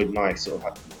sometimes Lloyd and I sort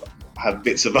of have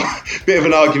bit of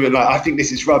an argument. Like, I think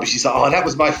this is rubbish. He's like, oh, that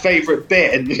was my favourite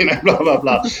bit, and blah blah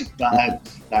blah. But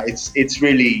it's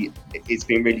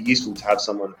been really useful to have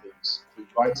someone who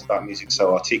writes about music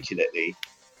so articulately,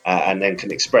 and then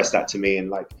can express that to me. And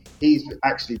like, he's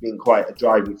actually been quite a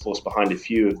driving force behind a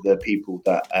few of the people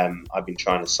that I've been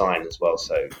trying to sign as well.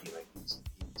 So he's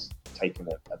taken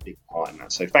a big part in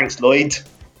that. So thanks, Lloyd.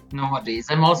 No worries.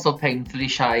 I'm also painfully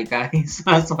shy, guys.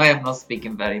 That's why I'm not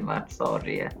speaking very much.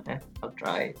 Sorry. I'll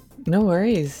try. No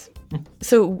worries.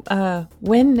 So,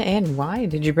 when and why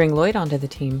did you bring Lloyd onto the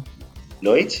team?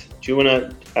 Lloyd, do you want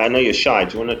to? I know you're shy.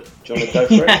 Do you want to go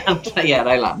for it? Yeah,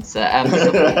 I'll answer. So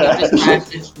you just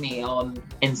messaged me on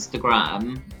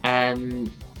Instagram.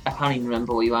 I can't even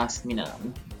remember what you asked me now.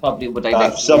 Probably would I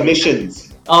like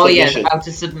submissions. Oh yeah, how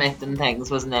to submit and things,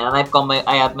 wasn't it? And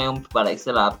I had my own. Well, I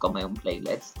still have got my own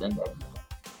playlist, and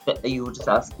you were just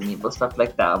asking me about stuff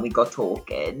like that, and we got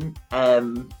talking. Yeah,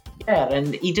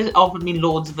 and he just offered me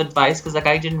loads of advice because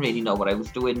I didn't really know what I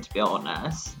was doing, to be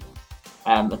honest.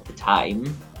 At the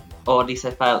time, or at least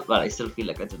I felt. Well, I still feel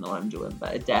like I don't know what I'm doing, but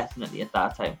I definitely at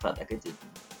that time felt like I did.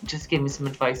 Just gave me some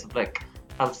advice of like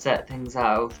how to set things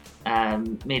out.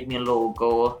 Made me a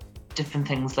logo. Different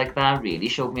things like that. Really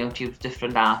showed me how to use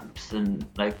different apps and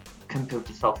like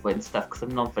computer software and stuff, because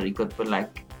I'm not very good with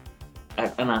like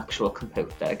an actual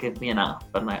computer. Give me an app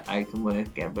and I can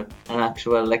work it, but an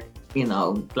actual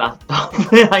laptop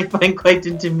I find quite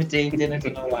intimidating. I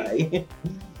don't know why.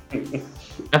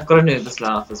 I've got a nervous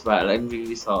laugh as well. I'm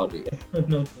really sorry.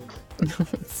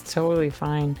 It's totally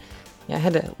fine. Yeah, I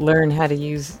had to learn how to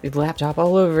use the laptop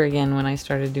all over again when I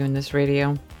started doing this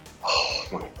radio. Oh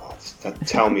my god.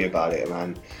 Tell me about it,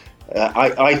 man.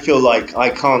 I feel like I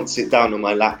can't sit down on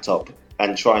my laptop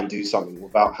and try and do something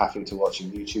without having to watch a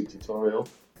YouTube tutorial.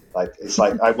 Like, it's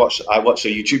like I watch a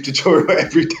YouTube tutorial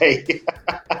every day.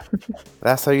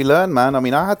 That's how you learn, man. I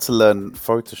mean, I had to learn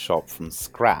Photoshop from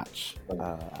scratch,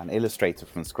 and Illustrator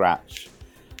from scratch,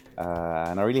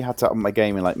 and I really had to up my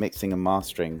game in like mixing and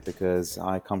mastering, because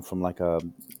I come from like a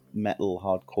metal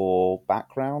hardcore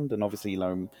background, and obviously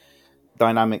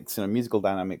dynamics, musical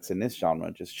dynamics in this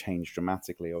genre just changed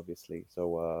dramatically, obviously.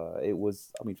 So it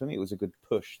was, for me, it was a good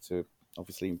push to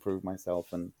obviously improve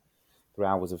myself, and through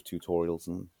hours of tutorials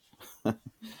and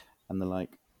and the like.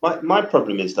 My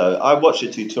problem is, though, I watch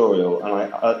a tutorial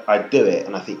and I do it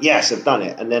and I think, yes, I've done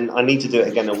it, and then I need to do it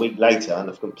again a week later and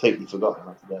I've completely forgotten.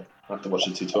 I have to watch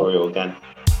the tutorial again.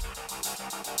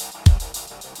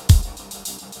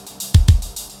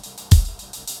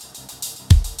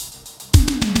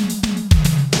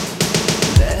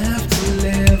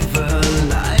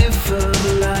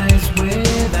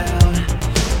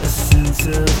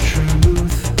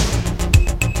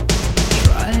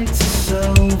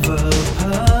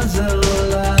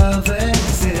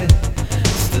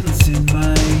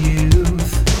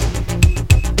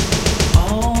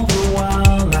 All the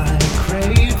while I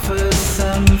crave for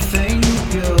some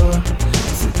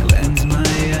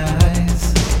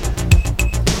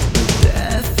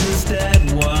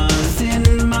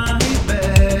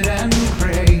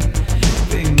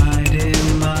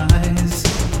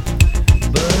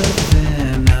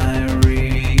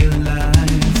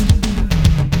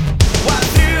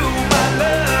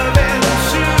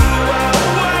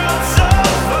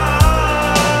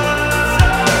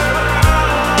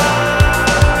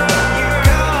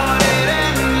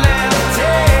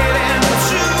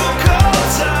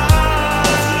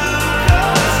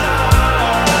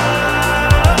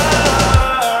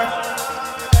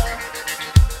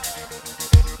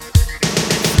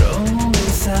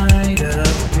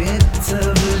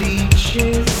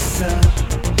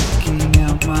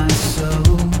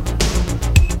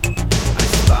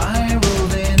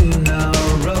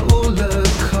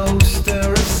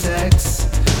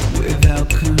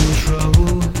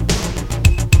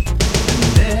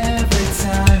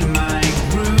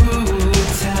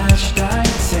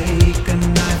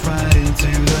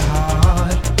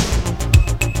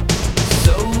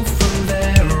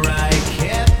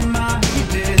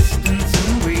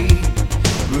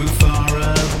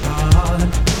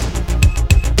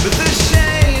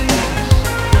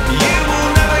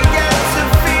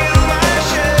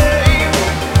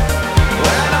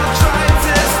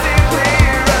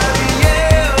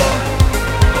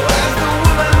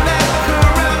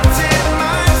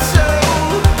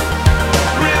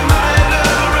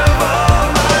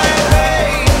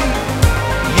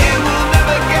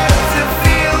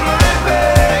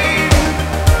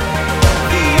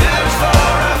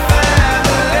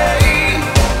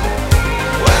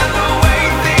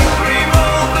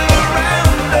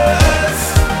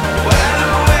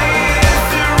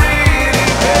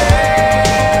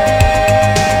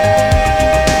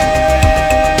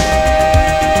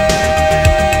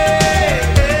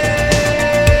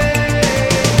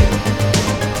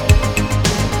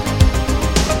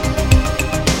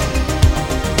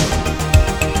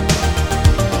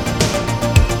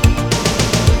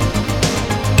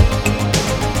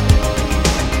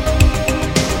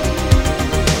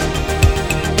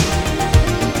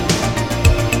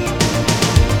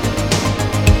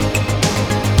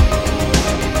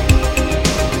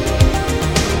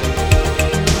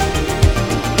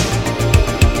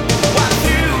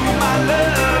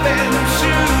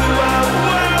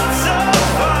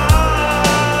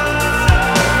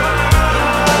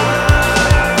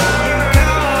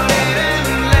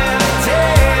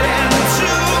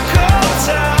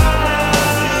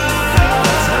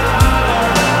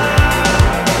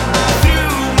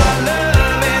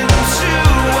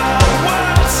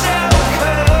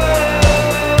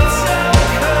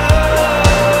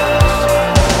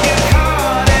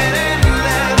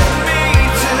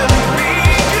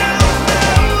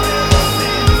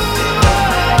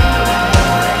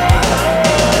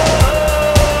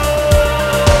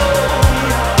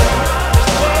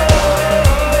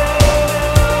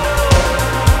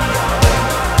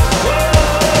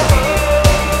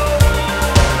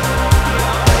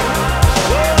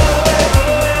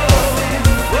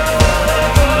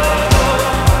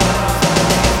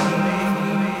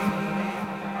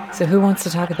So who wants to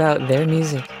talk about their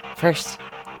music first?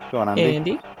 Go on, Andy.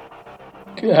 Andy?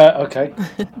 Okay.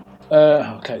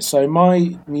 Okay, so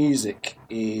my music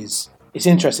it's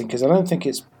interesting because I don't think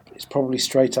it's probably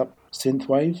straight up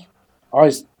synthwave.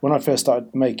 When I first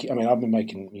started making, I mean, I've been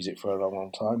making music for a long,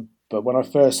 long time, but when I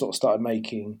first sort of started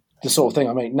making the sort of thing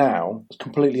I make now, I was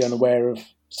completely unaware of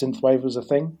synthwave as a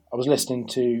thing. I was listening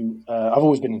to, I've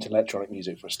always been into electronic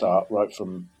music for a start, right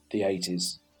from the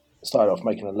 80s. I started off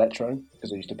making electro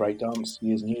because I used to break dance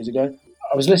years and years ago.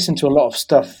 I was listening to a lot of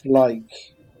stuff like,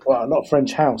 well, a lot of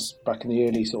French house back in the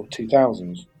early sort of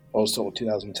 2000s, or sort of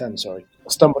 2010, sorry. I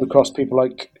stumbled across people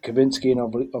like Kavinsky and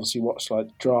obviously watched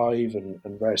like Drive and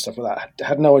various stuff like that. I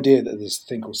had no idea that there's a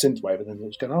thing called synthwave, and then I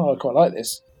was going, oh, I quite like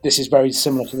this. This is very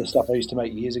similar to the stuff I used to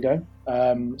make years ago.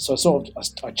 So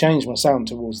I changed my sound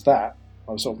towards that.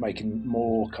 I was sort of making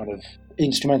more kind of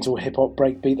instrumental hip-hop,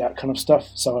 breakbeat, that kind of stuff.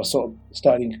 So I sort of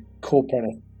started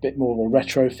incorporating a bit more of a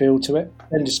retro feel to it.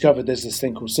 Then discovered there's this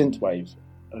thing called synthwave,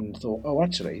 and thought, oh,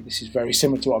 actually, this is very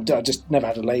similar to what I've done. I just never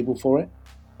had a label for it.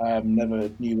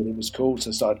 Never knew what it was called, so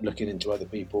I started looking into other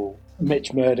people,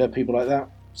 Mitch Murder, people like that.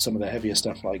 Some of the heavier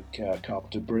stuff like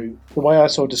Carpenter Brute. The way I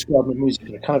sort of describe my music,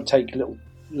 I kind of take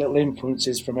little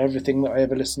influences from everything that I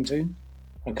ever listened to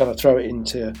and kind of throw it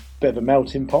into a bit of a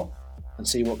melting pot and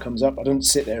see what comes up. I don't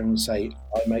sit there and say,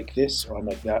 I make this or I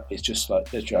make that. It's just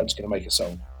like, literally, I'm just going to make a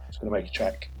song. I'm just going to make a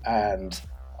track. And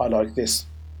I like this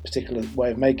particular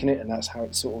way of making it, and that's how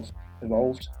it sort of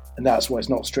evolved. And that's why it's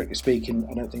not, strictly speaking,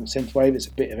 I don't think synthwave. It's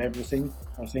a bit of everything,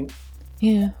 I think.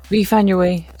 Yeah. But you found your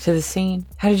way to the scene.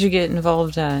 How did you get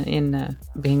involved in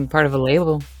being part of a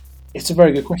label? It's a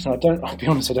very good question. I'll be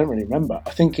honest, I don't really remember.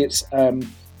 I think it's, I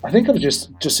think I was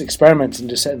just experimenting,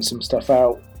 just setting some stuff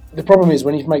out. The problem is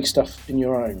when you make stuff in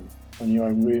your own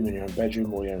room, in your own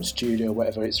bedroom or your own studio or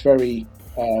whatever, it's very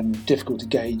difficult to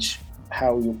gauge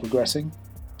how you're progressing.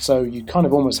 So you kind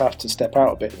of almost have to step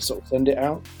out a bit and sort of send it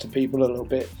out to people a little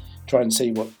bit, try and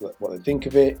see what they think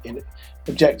of it in an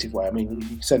objective way. I mean, you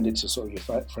can send it to sort of your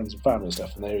friends and family and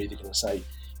stuff, and they're either going to say,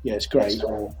 yeah, it's great,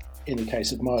 or in the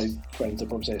case of my friends, they'll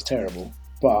probably say it's terrible.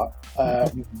 But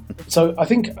so I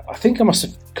think I must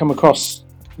have come across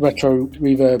Retro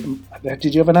Reverb.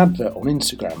 Did you have an advert on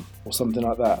Instagram or something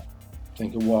like that? I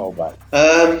think a while back.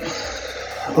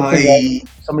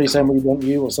 Somebody saying we want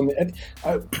you or something.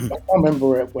 I can't remember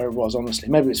where it was, honestly.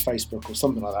 Maybe it was Facebook or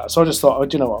something like that. So I just thought,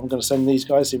 do you know what? I'm going to send these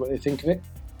guys, see what they think of it.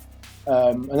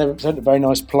 And they sent a very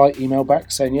nice, polite email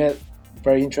back saying, yeah,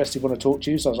 very interested, want to talk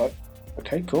to you. So I was like,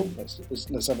 okay, cool.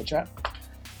 Let's have a chat.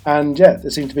 And yeah, they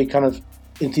seemed to be kind of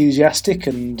enthusiastic,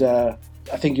 and I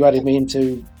think you added me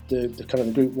into the kind of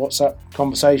the group WhatsApp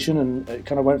conversation, and it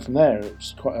kind of went from there. It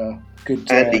was quite a good.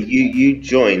 Andy, you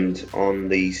joined on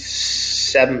the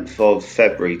 7th of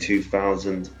February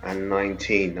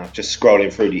 2019. I'm just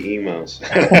scrolling through the emails.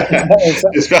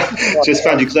 just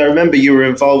found you because I remember you were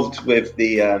involved with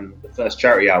the first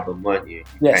charity album, weren't you?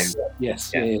 Yes.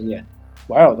 Yeah.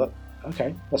 Wow.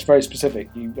 Okay, that's very specific.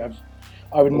 You have.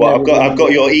 I've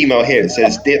got your email here. It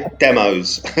says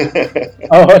demos.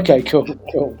 Oh, okay, cool.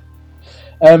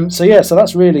 So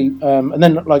that's really, and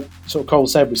then like sort of Cole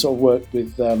said, we sort of worked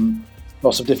with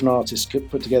lots of different artists,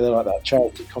 put together like that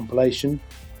charity compilation,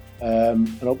 and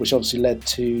which obviously led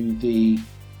to the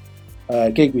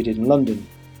gig we did in London,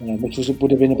 which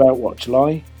would have been about what,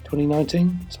 July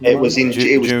 2019? It was in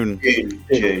June.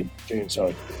 June.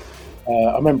 Sorry,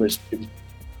 I remember it was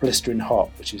blistering hot,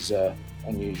 which is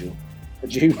unusual.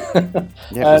 June. Yeah,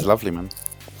 it was lovely, man.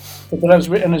 But it was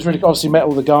really obviously met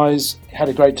all the guys, had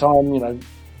a great time,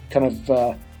 kind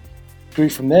of grew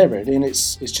from there really, and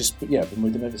it's just been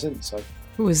with them ever since. So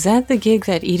Was that the gig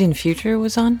that Eden Future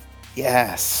was on?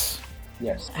 Yes.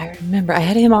 I remember I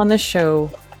had him on the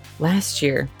show last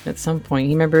year at some point.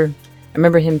 I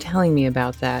remember him telling me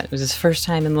about that. It was his first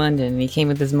time in London, and he came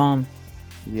with his mom.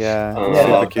 Yeah,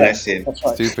 super cute. Bless him.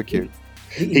 Right. Super cute.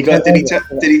 Did he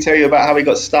tell you about how he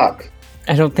got stuck?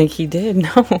 I don't think he did.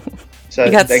 No. So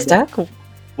he got stuck.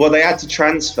 Well, they had to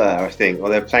transfer, I think, or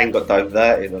their plane got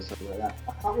diverted or something like that.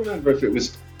 I can't remember if it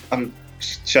was. I'm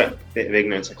a bit of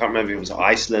ignorance. I can't remember if it was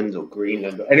Iceland or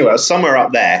Greenland. But anyway, it was somewhere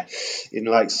up there in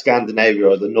like Scandinavia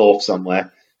or the north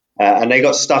somewhere, and they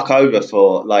got stuck over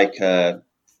for like a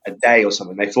day or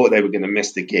something. They thought they were going to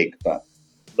miss the gig, but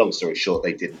long story short,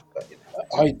 they didn't. But,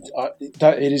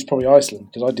 it is probably Iceland,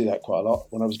 because I do that quite a lot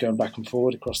when I was going back and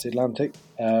forward across the Atlantic.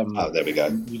 There we go.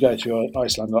 You go through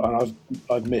Iceland, and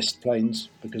I've missed planes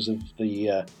because of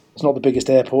it's not the biggest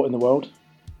airport in the world,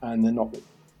 and they're not.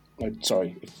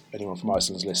 Sorry if anyone from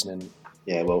Iceland's listening.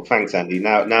 Yeah, well, thanks, Andy.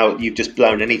 Now you've just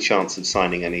blown any chance of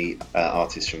signing any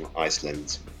artists from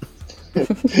Iceland.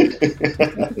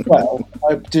 Well,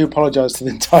 I do apologise to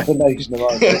the entire nation of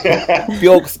Ireland.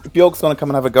 Bjork's gonna come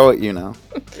and have a go at you now.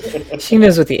 She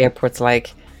knows what the airport's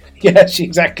like. Yeah,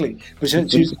 exactly. But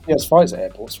she has fights at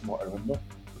airports, from what I remember.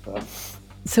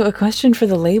 So, a question for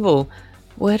the label: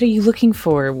 what are you looking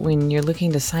for when you're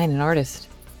looking to sign an artist?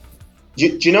 Do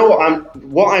you know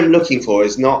what I'm looking for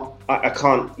is not, I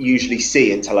can't usually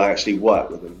see until I actually work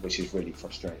with them, which is really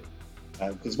frustrating.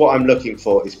 Because what I'm looking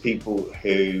for is people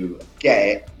who get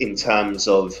it in terms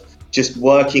of just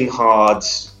working hard,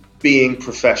 being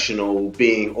professional,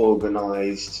 being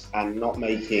organised, and not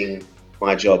making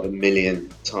my job a million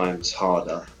times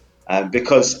harder.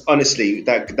 Because honestly,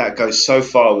 that goes so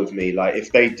far with me. Like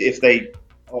if they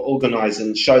are organised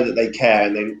and show that they care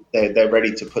and they're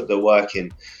ready to put the work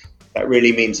in, that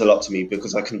really means a lot to me,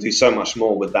 because I can do so much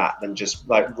more with that than just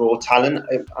like raw talent.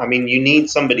 I mean, you need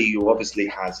somebody who obviously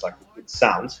has like a good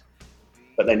sound,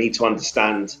 but they need to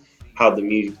understand how the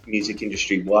music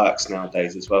industry works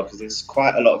nowadays as well, because there's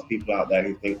quite a lot of people out there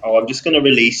who think, oh, I'm just going to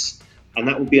release and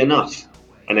that will be enough.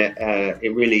 And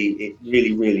it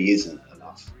really isn't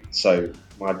enough. So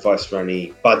my advice for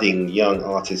any budding young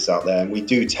artists out there, and we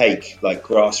do take like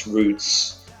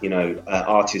grassroots,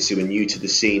 artists who are new to the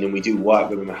scene, and we do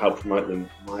work with them and help promote them.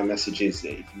 My message is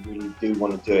that if you really do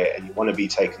want to do it and you want to be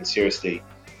taken seriously,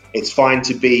 it's fine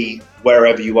to be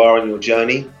wherever you are on your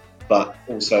journey, but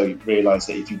also realise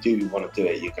that if you do want to do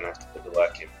it, you're going to have to put the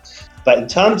work in. But in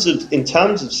terms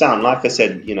of sound, like I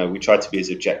said, we try to be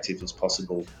as objective as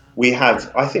possible.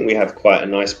 I think we have quite a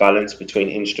nice balance between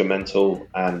instrumental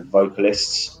and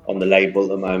vocalists on the label at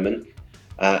the moment.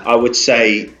 I would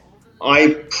say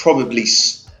my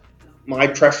preference,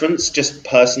 just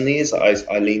personally, is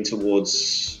I lean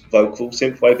towards vocal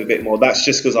synthwave a bit more. That's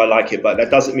just because I like it, but that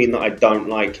doesn't mean that I don't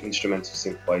like instrumental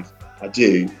synthwave. I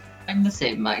do. I'm the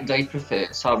same mind. I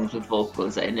prefer songs with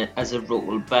vocals in it as a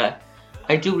rule, but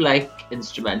I do like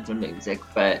instrumental music,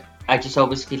 but I just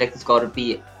always feel like there's got to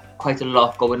be quite a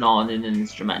lot going on in an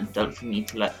instrumental for me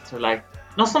to like,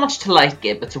 not so much to like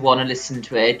it, but to want to listen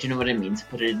to it. Do you know what I mean? To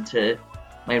put it into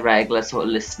my regular sort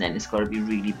of listening, it's got to be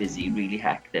really busy, really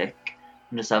hectic,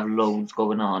 and just have loads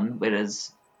going on.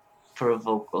 Whereas for a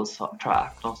vocal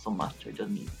track, not so much. I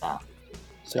don't need that.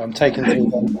 So I'm taking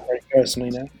things very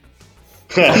personally now.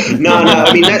 No.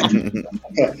 I mean,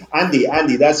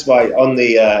 Andy. That's why on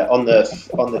the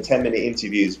 10-minute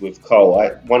interviews with Cole,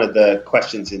 one of the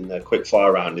questions in the quick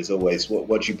fire round is always,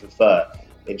 what do you prefer,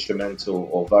 instrumental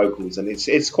or vocals? And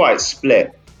it's quite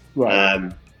split.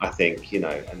 Right. I think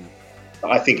and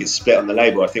I think it's split on the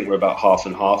label. I think we're about half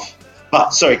and half. But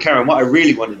sorry, Karen. What I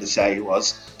really wanted to say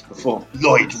was, before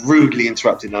Lloyd rudely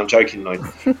interrupted. No, I'm joking, Lloyd.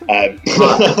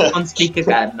 On speak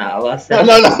again now. No. I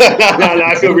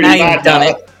feel really bad now.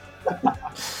 You've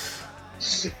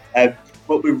done it.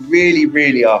 What we're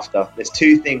really after, there's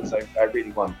two things I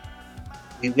really want.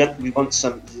 We want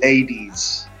some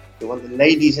ladies. We want the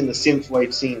ladies in the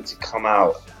synthwave scene to come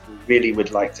out. We really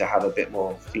would like to have a bit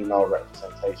more female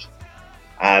representation.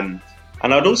 And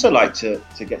I'd also like to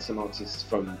get some artists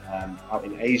from out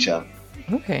in Asia.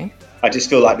 Okay. I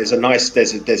just feel like there's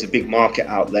a big market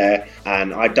out there,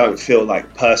 and I don't feel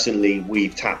like personally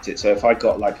we've tapped it. So if I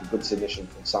got like a good submission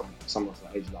from someone from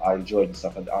Asia that I enjoyed and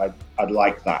stuff, I'd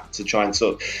like that to try and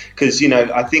because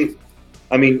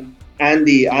I mean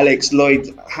Andy, Alex,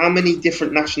 Lloyd, how many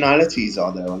different nationalities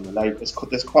are there on the label?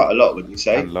 There's quite a lot, wouldn't you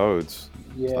say? And loads.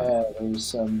 Yeah,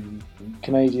 there's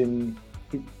Canadian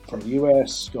from the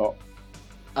US, got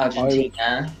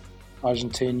Argentina,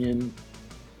 Argentinian,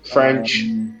 French,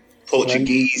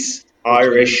 Portuguese,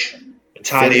 Irish,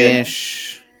 Italian,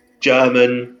 Finnish,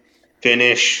 German,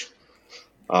 Finnish.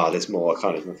 There's more. I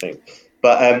can't even think.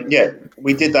 But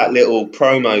we did that little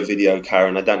promo video,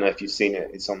 Karen. I don't know if you've seen it.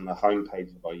 It's on the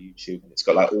homepage of our YouTube, and it's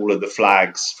got like all of the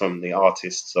flags from the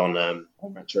artists on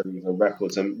Retro Reverb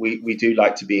Records. And we do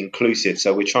like to be inclusive,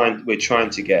 so we're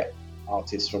trying to get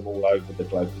artists from all over the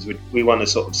globe, because we want to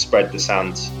sort of spread the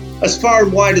sound as far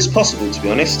and wide as possible, to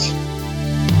be honest.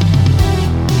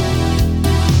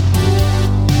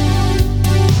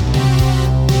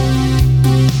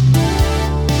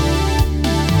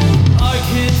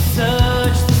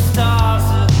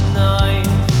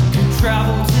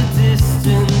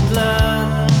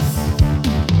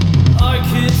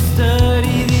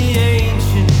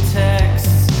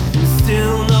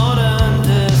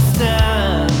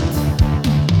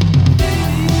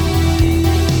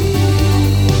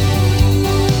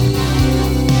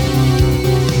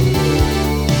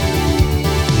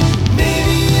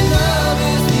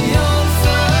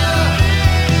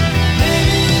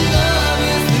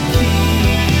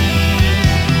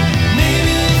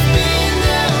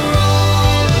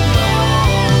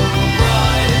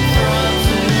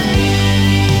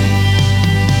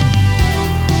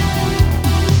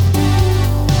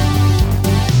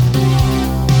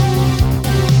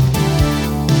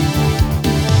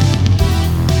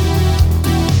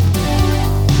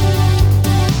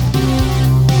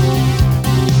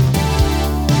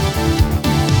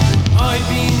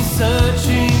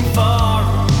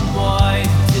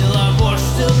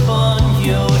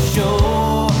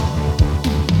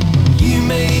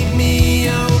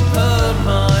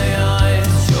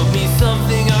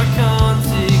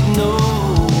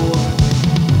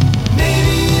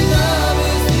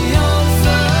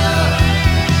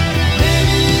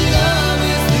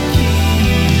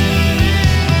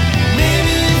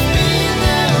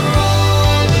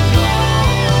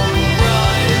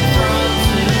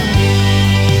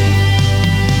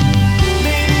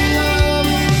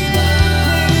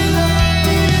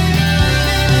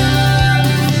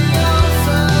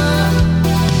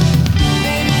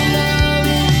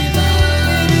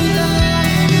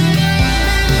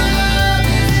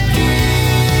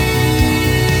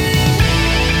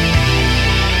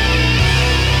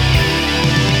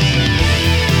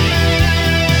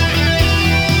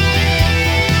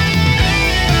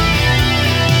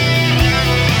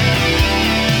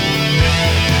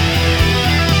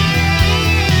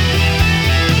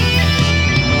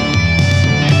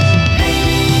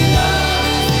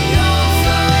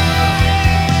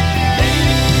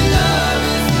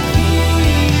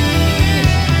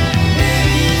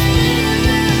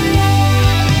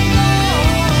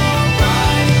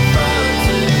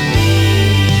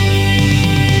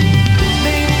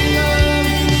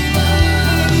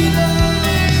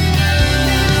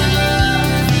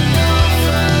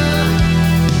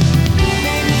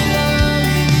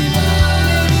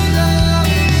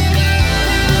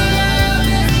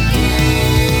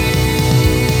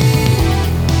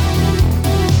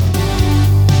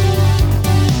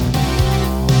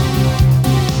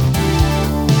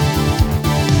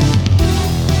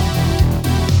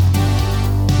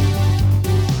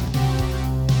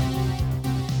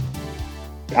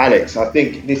 Alex, I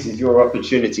think this is your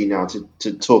opportunity now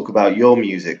to talk about your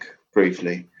music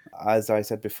briefly. As I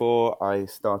said before, I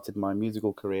started my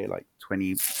musical career like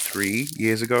 23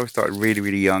 years ago. Started really,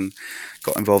 really young.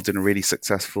 Got involved in a really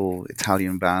successful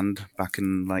Italian band back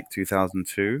in like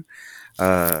 2002.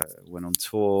 Went on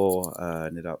tour.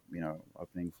 Ended up,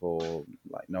 opening for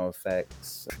like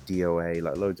NoFX, DOA,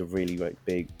 like loads of really like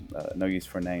big, No Use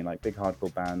for a Name, like big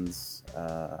hardcore bands.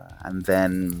 And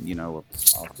then,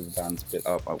 after the band split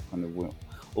up, I kind of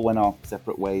went off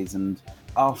separate ways. And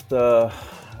after,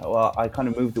 I kind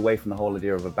of moved away from the whole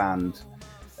idea of a band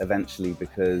eventually,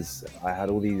 because I had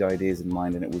all these ideas in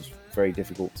mind and it was very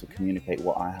difficult to communicate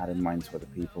what I had in mind to other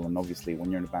people. And obviously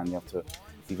when you're in a band, you have to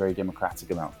be very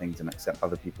democratic about things and accept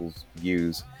other people's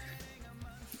views,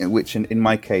 which in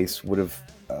my case would have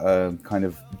kind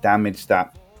of damaged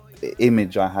that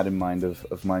image I had in mind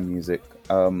of my music.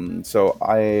 So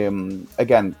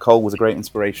again, Cole was a great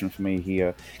inspiration for me. He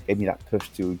gave me that push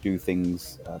to do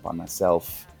things by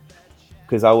myself,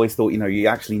 because I always thought, you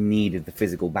actually needed the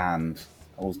physical band.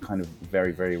 I was kind of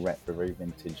very, very retro, very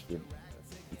vintage,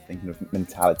 thinking of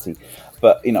mentality.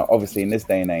 But, obviously in this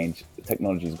day and age,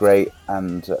 technology is great.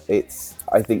 And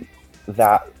I think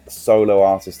that solo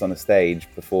artist on a stage,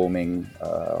 performing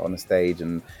on a stage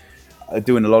and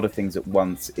doing a lot of things at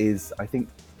once is, I think,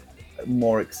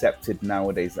 more accepted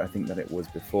nowadays, I think, than it was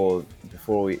before.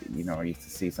 Before, I used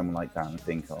to see someone like that and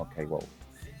think, oh, okay, well,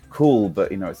 cool,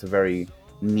 but, it's a very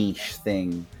niche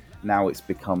thing. Now it's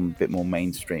become a bit more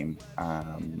mainstream.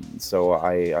 So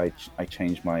I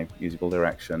changed my musical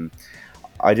direction.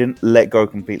 I didn't let go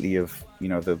completely of,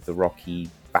 the rocky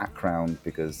background,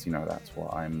 because, that's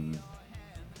what I'm,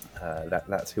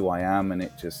 that's who I am, and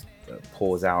it just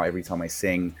pours out every time I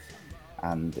sing.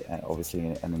 And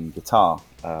obviously, and in guitar.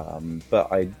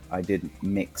 But I did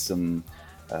mix some,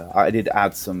 I did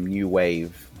add some new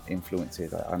wave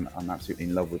influences. I'm absolutely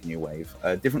in love with new wave.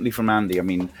 Differently from Andy, I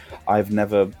mean, I've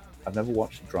never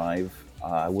watched Drive.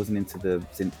 I wasn't into the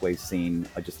synthwave scene.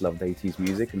 I just loved 80s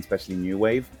music, and especially new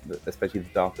wave, especially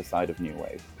the darker side of new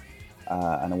wave.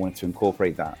 And I wanted to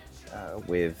incorporate that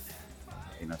with,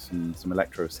 some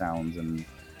electro sounds and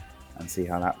see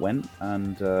how that went.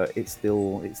 And it's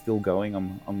still going.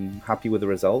 I'm happy with the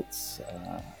results,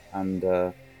 and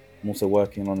I'm also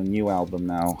working on a new album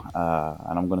now,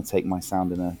 and I'm going to take my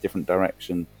sound in a different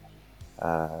direction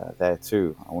there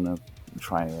too. I want to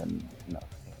try and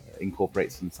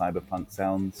incorporate some cyberpunk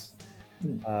sounds.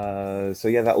 So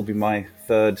yeah, that will be my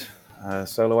third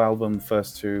solo album.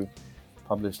 First two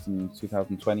published in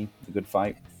 2020, The Good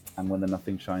Fight and When the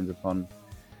Nothing Shines Upon.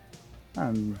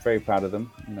 I'm very proud of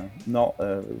them. Not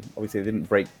obviously they didn't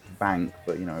break bank,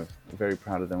 but very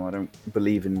proud of them. I don't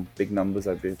believe in big numbers.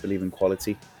 I believe in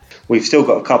quality. We've still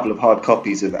got a couple of hard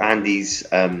copies of Andy's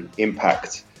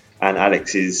Impact and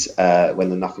Alex's When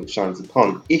the Nothing Shines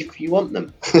Upon, if you want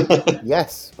them.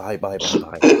 Yes. Bye.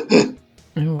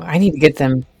 Oh, I need to get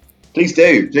them. Please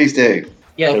do.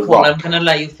 Yeah, cool. I'm going to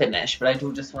let you finish, but I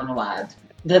do just want to add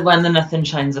that When the Nothing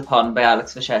Shines Upon by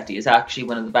Alex Fischetti is actually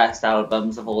one of the best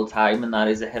albums of all time, and that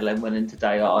is A Hill I'm Willing to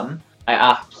Die On. I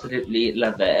absolutely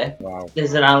love it. Wow.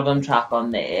 There's an album track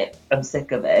on there. I'm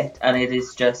sick of it, and it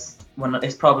is just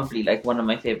it's probably like one of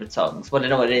my favourite songs. Well,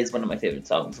 it is one of my favourite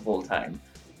songs of all time.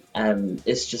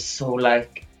 It's just so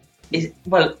like,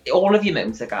 all of your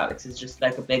music, Alex, is just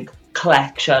like a big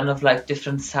collection of like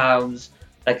different sounds.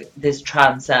 Like there's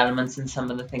trance elements in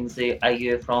some of the things that I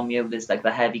hear from you. There's like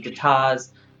the heavy guitars,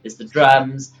 there's the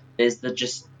drums, there's the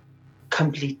just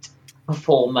complete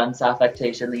performance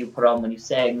affectation that you put on when you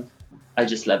sing. I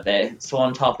just love it. So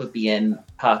on top of being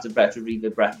part of Retro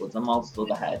Reverb Records, I'm also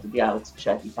the head of the Alex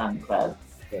Fischetti fan club.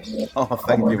 Yes. Oh,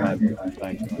 thank you, man.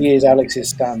 Thanks. He is Alex's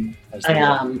stan. I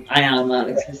am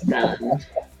Alex's stan.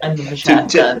 I'm the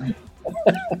Fischetti. Yeah.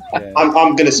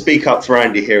 I'm going to speak up for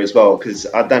Andy here as well,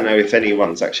 because I don't know if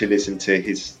anyone's actually listened to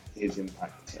his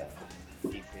Impact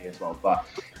EP as well. But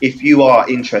if you are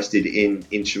interested in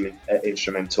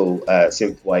instrumental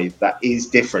synthwave that is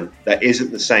different, that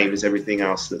isn't the same as everything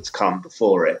else that's come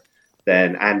before it,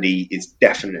 then Andy is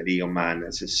definitely your man.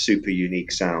 It's a super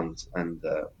unique sound and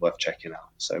worth checking out.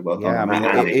 So well done,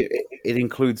 Andy. It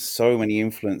includes so many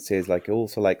influences, like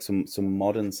also like some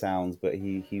modern sounds, but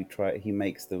he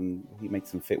makes them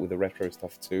fit with the retro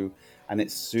stuff too, and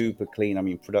it's super clean. I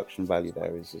mean, production value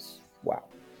there is just wow.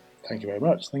 Thank you very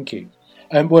much. Thank you.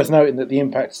 Worth noting that the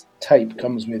Impact tape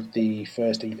comes with the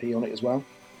first EP on it as well,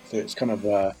 so it's kind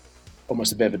of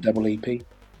almost a bit of a double EP.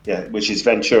 Yeah, which is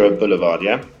Ventura Boulevard.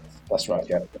 Yeah. That's right,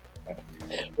 yeah.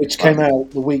 Which came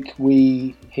out the week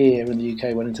we here in the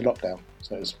UK went into lockdown.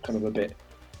 So it's kind of a bit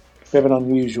of an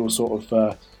unusual sort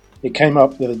of... it came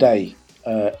up the other day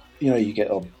You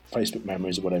get on Facebook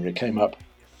memories or whatever. It came up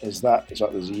as that. It's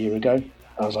like there's a year ago.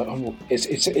 I was like, oh,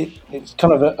 it's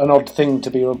kind of an odd thing to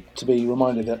be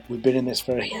reminded that we've been in this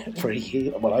for a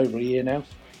year, well, over a year now.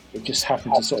 It just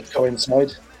happened to sort of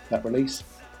coincide, that release.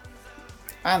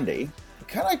 Andy,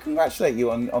 can I congratulate you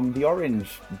on the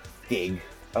Orange gig?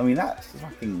 I mean, that's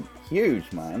fucking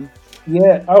huge, man.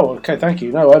 Yeah. Oh, okay. Thank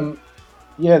you. No.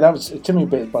 Yeah, that was to me a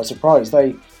bit by surprise.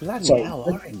 Bloody hell,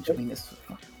 Orange. I mean, it's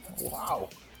wow.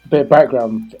 Bit of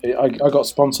background. I got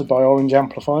sponsored by Orange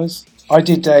Amplifiers. I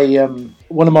did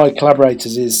one of my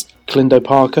collaborators is Clindo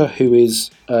Parker, who is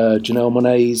Janelle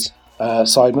Monáe's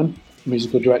sideman,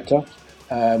 musical director.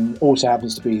 Also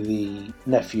happens to be the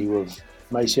nephew of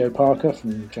Maceo Parker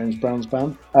from James Brown's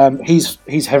band.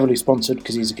 He's heavily sponsored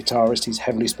because he's a guitarist. He's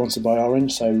heavily sponsored by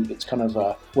Orange, so it's kind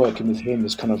of working with him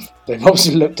is kind of, they've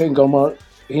obviously looked at it and gone, well,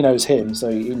 he knows him, so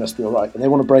he must be all right. And they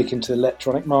want to break into the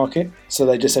electronic market, so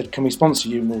they just said, can we sponsor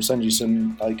you and we'll send you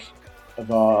some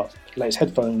of our latest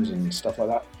headphones and stuff like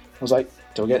that. I was like,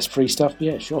 do I get free stuff?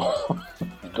 Yeah, sure.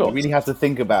 You really have to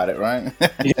think about it, right?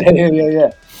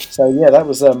 yeah. So yeah, that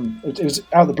was it was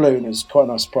out of the blue and it was quite a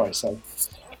nice surprise. So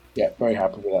yeah, very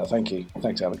happy with that. Thank you.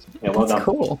 Thanks, Alex. Yeah, well done.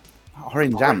 Cool.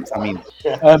 Orange amps, I mean...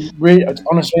 really,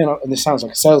 honestly, and this sounds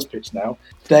like a sales pitch now,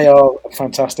 they are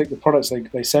fantastic. The products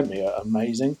they sent me are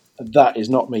amazing. That is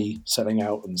not me selling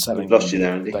out and selling. We've lost you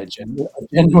there, Andy. They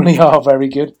genuinely are very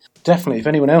good. Definitely, if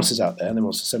anyone else is out there and they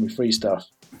wants to send me free stuff,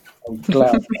 I'm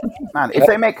glad. Man, if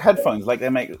they make headphones like they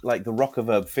make like the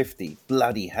Rockaverb 50,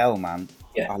 bloody hell, man.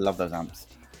 Yeah. I love those amps.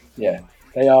 Yeah.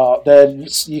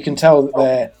 You can tell that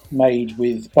they're made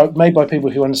by people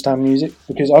who understand music,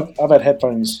 because I've had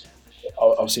headphones,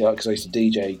 obviously, because I used to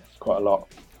DJ quite a lot,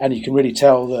 and you can really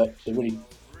tell that the really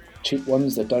cheap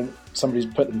ones that somebody's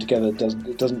put them together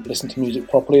doesn't listen to music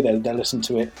properly. They listen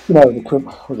to it, the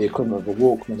equivalent of a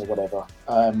Walkman or whatever,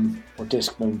 or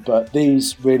Discman. But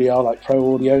these really are like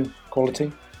pro audio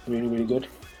quality, really, really good.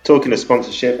 Talking of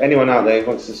sponsorship, anyone out there who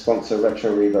wants to sponsor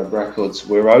Retro Reverb Records,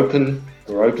 we're open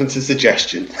to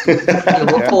suggestion.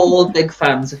 We're all big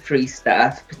fans of free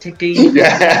stuff, particularly.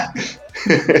 Yeah.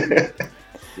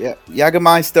 Yeah,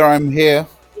 Jagermeister, I'm here.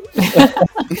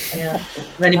 Yeah.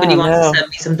 If anybody wants to send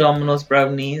me some Domino's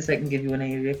brownies, I can give you an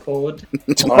area code.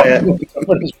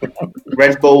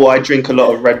 Red Bull, I drink a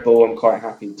lot of Red Bull. I'm quite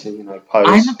happy to, post.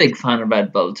 I'm a big fan of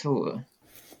Red Bull too.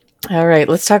 All right,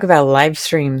 let's talk about live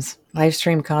stream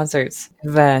concerts.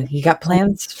 You got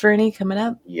plans for any coming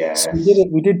up? Yeah. So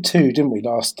we did two, didn't we,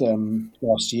 last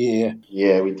year?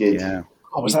 Yeah, we did. Yeah.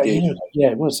 Oh, was that a year ago?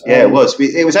 Yeah, it was. Yeah, it was.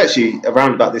 It was actually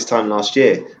around about this time last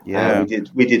year. Yeah.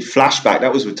 We did Flashback.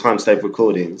 That was with Time Stable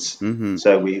Recordings. Mm-hmm.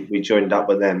 So we joined up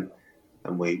with them,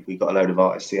 and we got a load of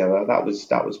artists together. That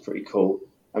was pretty cool.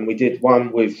 And we did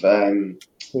one with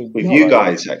you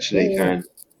guys, actually, Karen.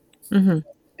 Mm-hmm.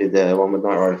 Did the one with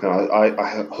Night Rider.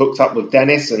 I hooked up with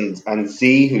Dennis and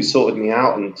Z, who sorted me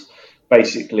out and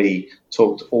basically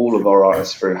talked all of our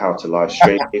artists through how to live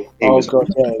stream.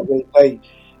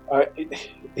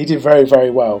 He did very, very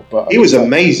well. But he was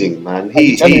amazing, man. Do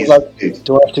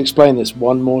I have to explain this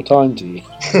one more time to you?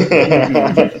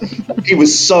 He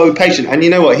was so patient, and you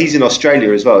know what? He's in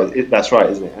Australia as well. That's right,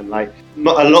 isn't it? And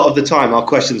a lot of the time, our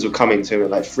questions were coming to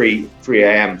him at 3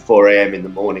 a.m., 4 a.m. in the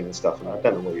morning and stuff. And I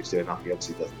don't know what he was doing up. He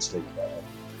obviously doesn't sleep.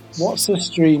 What's the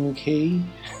stream key?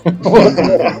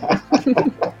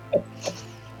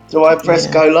 Do I press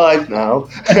go live now?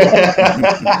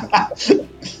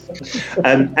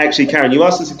 Actually, Karen, you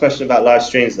asked us a question about live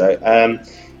streams, though.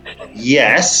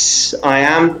 Yes, I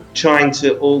am trying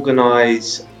to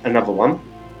organise another one.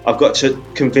 I've got to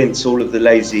convince all of the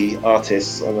lazy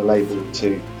artists on the label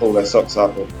to pull their socks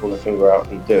up or pull their finger out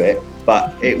and do it.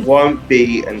 But it won't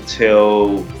be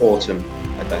until autumn,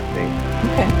 I don't think.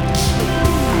 Okay.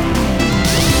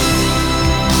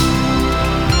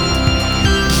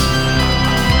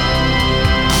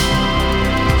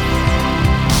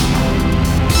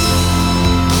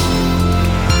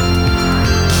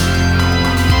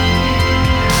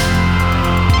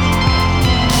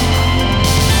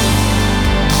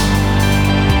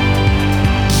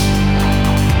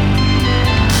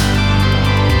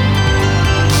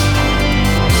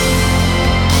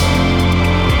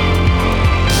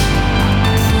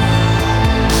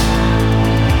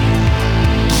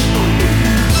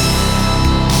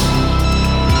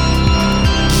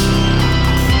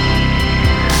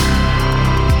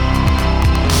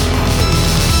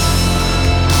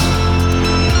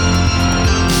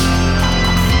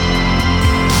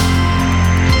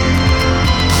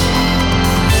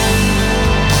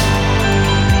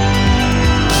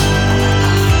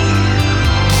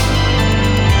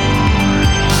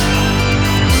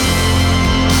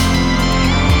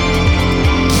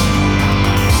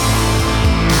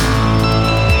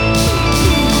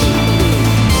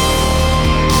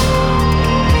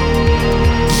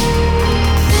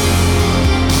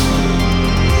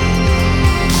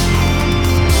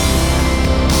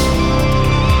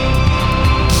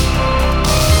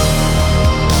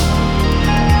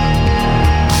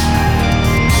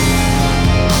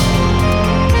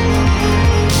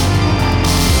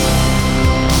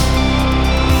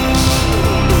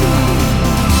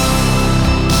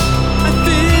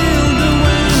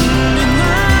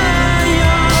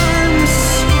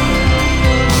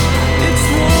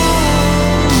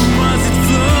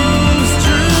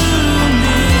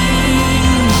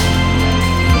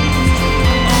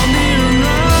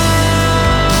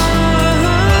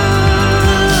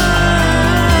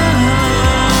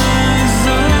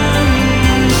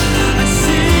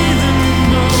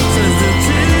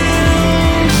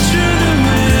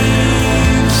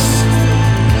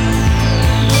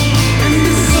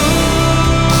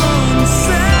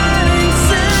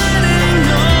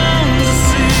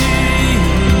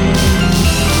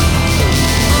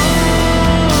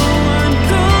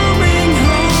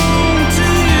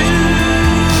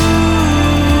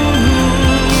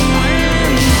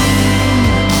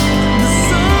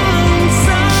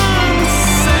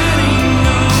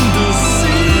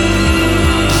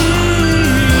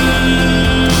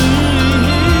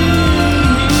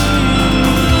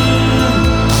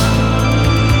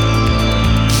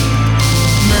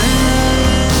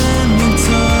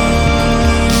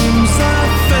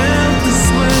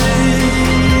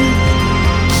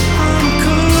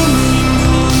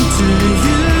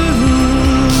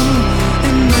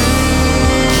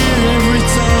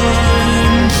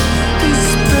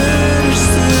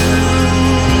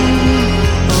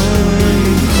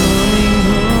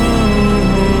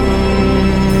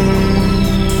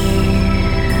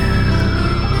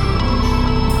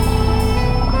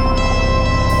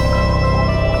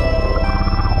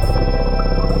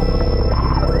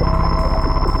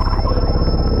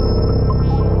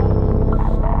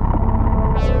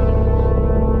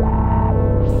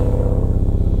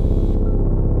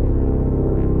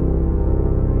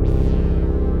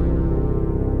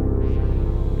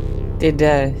 Did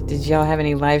y'all have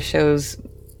any live shows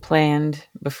planned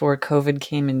before COVID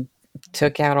came and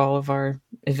took out all of our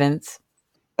events?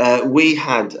 We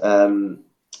had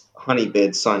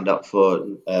Honeybeard signed up for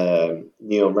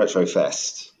Neon Retro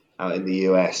Fest out in the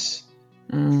US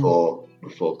before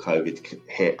COVID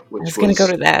hit. Which I was going to go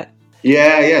to that.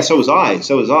 Yeah. So was I.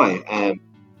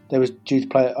 They were due to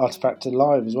play at Artifacted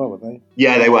Live as well, weren't they?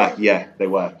 Yeah, they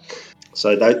were.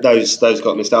 So those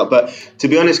got missed out. But to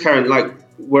be honest, Karen, like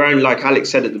we're only, like Alex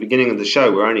said at the beginning of the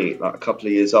show, we're only like a couple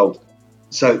of years old.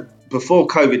 So before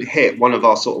COVID hit, one of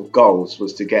our sort of goals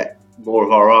was to get more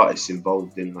of our artists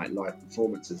involved in like live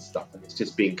performances and stuff, and it's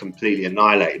just been completely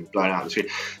annihilated, blown out of the street.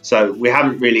 So we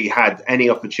haven't really had any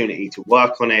opportunity to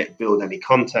work on it, build any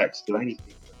context, do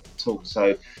anything at all.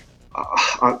 So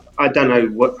I don't know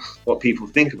what people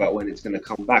think about when it's going to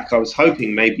come back. I was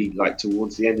hoping maybe like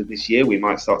towards the end of this year we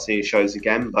might start seeing shows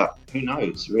again, but who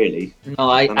knows, really? No,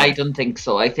 I don't think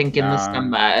so. I think in the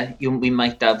summer we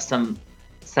might have some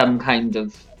kind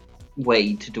of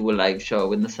way to do a live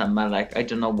show in the summer. Like, I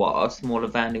don't know what, smaller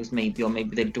venues maybe, or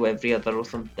maybe they'll do every other or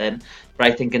something. But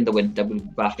I think in the winter we'll be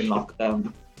back in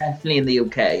lockdown. Definitely in the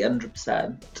UK,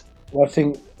 100%. Well, I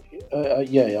think. I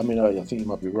think you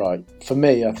might be right. For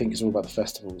me, I think it's all about the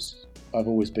festivals. I've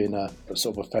always been a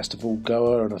sort of a festival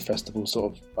goer and a festival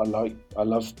sort of. I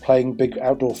love playing big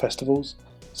outdoor festivals.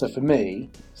 So for me,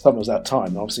 summer's that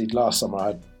time. Obviously, last summer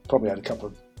I probably had a couple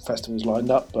of festivals lined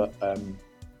up, but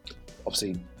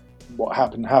obviously, what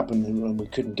happened and we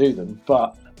couldn't do them.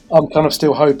 But I'm kind of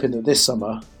still hoping that this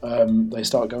summer they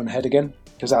start going ahead again,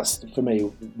 because that's for me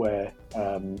where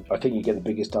I think you get the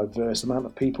biggest diverse amount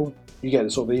of people. You get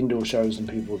the sort of the indoor shows and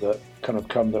people that kind of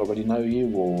come that already know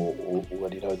you or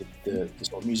already know the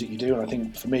sort of music you do. And I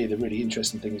think for me the really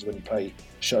interesting thing is when you play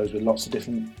shows with lots of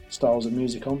different styles of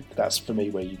music on. That's for me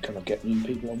where you kind of get new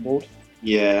people on board.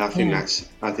 Yeah, I think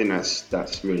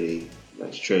that's really.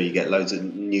 That's true. You get loads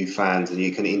of new fans, and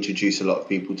you can introduce a lot of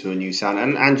people to a new sound,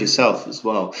 and yourself as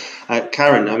well.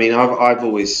 Karen, I mean,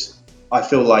 I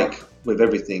feel like with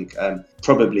everything,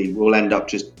 probably we'll end up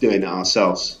just doing it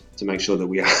ourselves to make sure that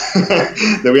we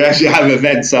that we actually have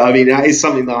events. So I mean, that is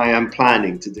something that I am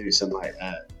planning to do, some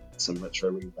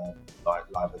retro reverb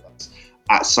live events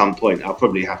at some point. I'll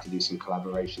probably have to do some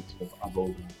collaborations with other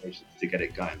organisations to get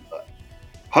it going, but.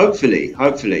 Hopefully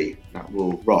that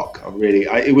will rock.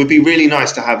 It would be really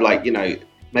nice to have, like, you know,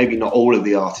 maybe not all of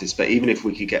the artists, but even if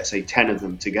we could get, say, 10 of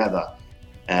them together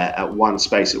at one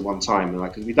space at one time,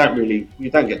 like, because we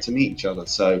don't get to meet each other.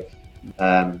 So,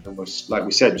 and we're, like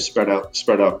we said, we're spread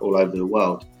out all over the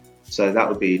world. So that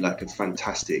would be like a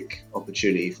fantastic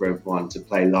opportunity for everyone to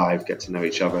play live, get to know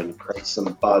each other, and create some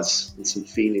buzz and some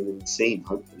feeling in the scene.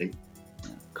 Hopefully.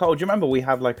 Cole, do you remember we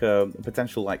had like a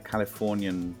potential like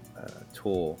Californian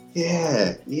tour?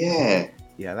 Yeah.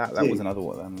 That was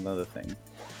another thing.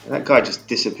 That guy just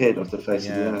disappeared off the face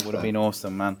of the earth. Would have been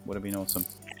awesome, man. Would have been awesome.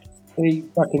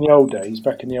 Back in the old days,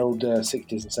 back in the old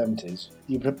 60s and 70s,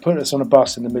 you put us on a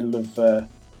bus in the middle of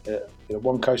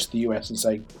one coast of the US and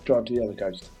say, drive to the other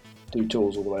coast, do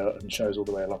tours all the way up and shows all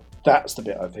the way along. That's the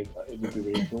bit I think it would be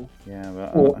really cool. Yeah,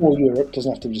 but, or Europe,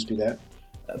 doesn't have to just be there.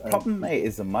 The problem, mate,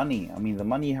 is the money. I mean, the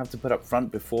money you have to put up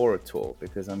front before a tour,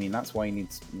 because I mean that's why you need,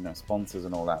 sponsors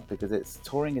and all that, because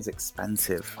touring is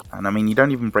expensive, and I mean you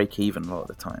don't even break even a lot of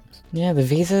the times. Yeah, the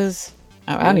visas.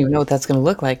 I don't even know what that's going to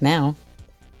look like now.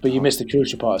 But you missed the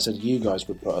crucial part. I said you guys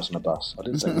would put us on a bus. I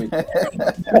didn't say we.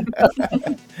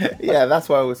 Yeah, that's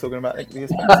why I was talking about the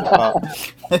expensive part.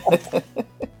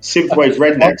 Synthwave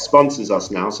Redneck sponsors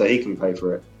us now, so he can pay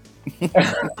for it.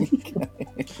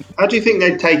 How do you think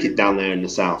they'd take it down there in the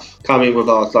south? Coming with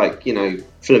our, like,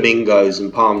 flamingos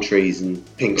and palm trees and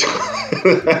pink.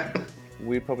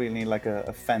 We'd probably need like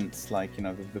a fence, like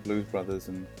the Blues Brothers,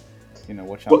 and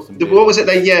watch out. What was it?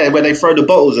 Where they throw the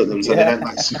bottles at them so they don't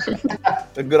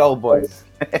like. The good old boys.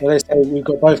 Well, they say we've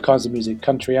got both kinds of music,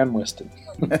 country and western.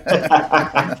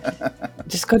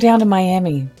 Just go down to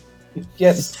Miami.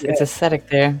 Yes, it's aesthetic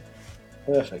there.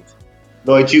 Perfect.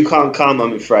 Lloyd, you can't come,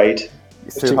 I'm afraid.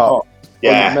 It's too hot.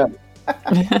 Yeah.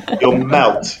 You'll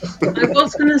melt. I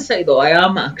was going to say, though, I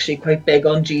am actually quite big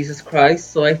on Jesus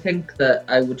Christ, so I think that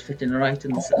I would fit in right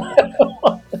in the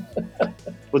center.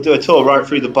 We'll do a tour right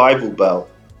through the Bible Belt.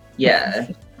 Yeah.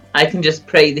 I can just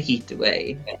pray the heat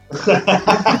away.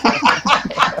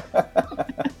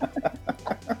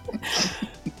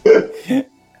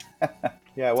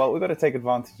 Yeah, well, we've got to take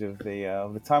advantage of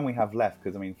the time we have left,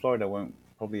 because, I mean, Florida won't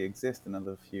probably exist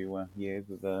another few years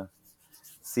with the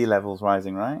sea levels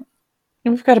rising, right?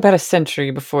 And we've got about a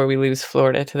century before we lose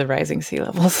Florida to the rising sea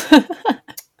levels.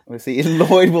 We'll see.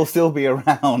 Lloyd will still be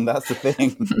around. That's the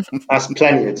thing. That's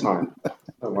plenty of time.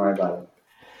 Don't worry about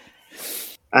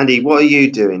it. Andy, what are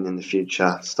you doing in the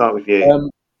future? Start with you.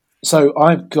 So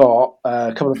I've got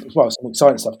a couple of some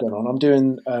exciting stuff going on. I'm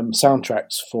doing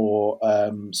soundtracks for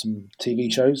some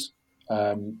TV shows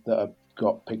that have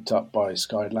got picked up by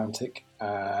Sky Atlantic, which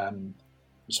I'm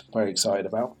very excited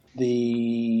about.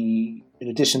 In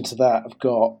addition to that, I've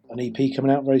got an EP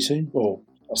coming out very soon. Or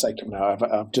I say coming out,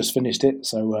 I've just finished it,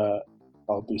 so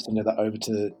I'll be sending that over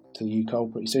to you, Cole,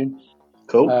 pretty soon.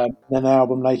 Cool. Then an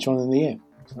album later on in the year.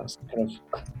 So that's kind of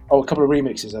a couple of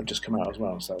remixes have just come out as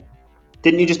well. So.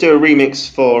 Didn't you just do a remix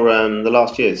for The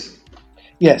Last Years?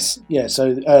 Yes, yeah.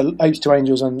 So Apes to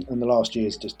Angels and The Last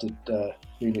Years just did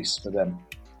remixes for them.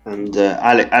 And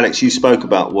Alex, you spoke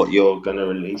about what you're going to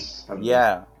release.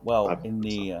 Yeah, well, in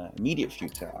the immediate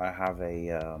future, I have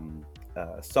a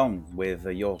song with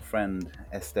your friend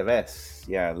Esteves.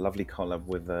 Yeah, lovely collab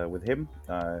with him.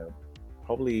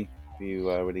 Probably be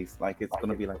released, it's going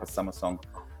to be like a summer song.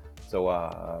 So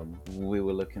we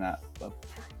were looking at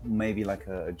maybe like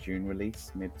a June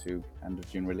release, mid to end of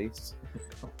June release.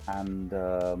 And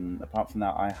apart from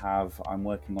that, I'm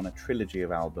working on a trilogy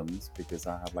of albums because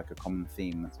I have like a common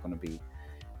theme that's going to be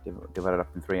divided up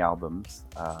in 3 albums.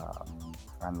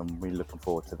 And I'm really looking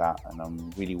forward to that. And I'm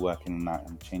really working on that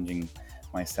and changing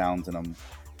my sounds. And I'm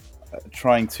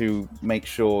trying to make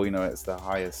sure, it's the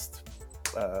highest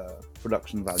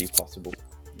production value possible.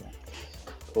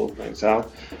 Cool, thanks,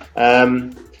 Al.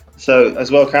 So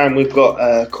as well, Karen, we've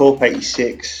got Corp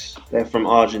 86. They're from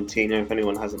Argentina, if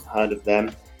anyone hasn't heard of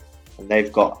them. And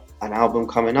they've got an album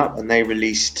coming up, and they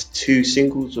released 2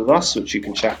 singles with us, which you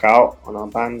can check out on our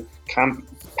Bandcamp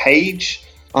page.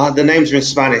 The names are in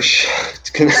Spanish.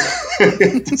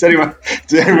 Does anyone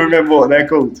remember what they're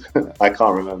called? I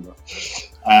can't remember.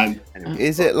 Anyway.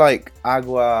 Is it like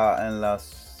Agua en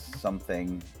las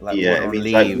something? Like yeah,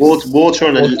 water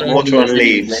on leaves? Like water on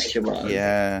leaves.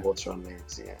 Yeah. Water on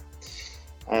leaves,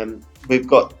 yeah. We've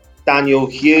got Daniel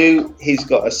Hugh. He's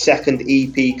got a second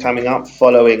EP coming up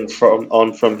following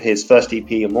from his first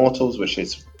EP, Immortals, which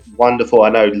is wonderful. I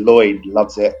know Lloyd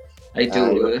loves it. I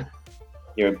do.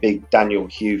 You're a big Daniel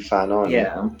Hugh fan, aren't you?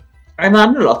 Yeah. I'm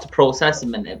having a lot to process a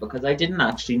minute because I didn't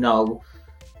actually know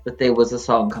that there was a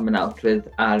song coming out with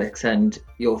Alex and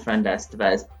your friend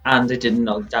Esteves, and I didn't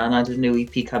know Dan had a new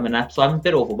EP coming up, so I'm a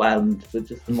bit overwhelmed with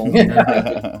just the moment.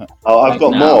 I've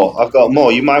got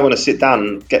more. You might want to sit down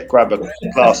and grab a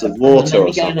glass of water or something. Let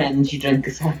me get an energy drink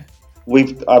as well.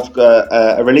 I've got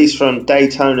a release from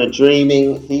Daytona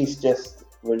Dreaming. He's just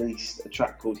released a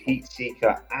track called Heat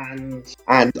Seeker, and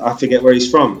I forget where he's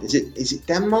from. Is it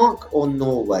Denmark or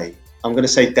Norway? I'm going to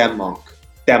say Denmark.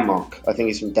 I think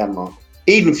he's from Denmark.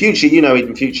 Eden Future, you know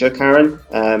Eden Future, Karen.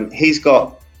 He's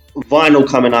got vinyl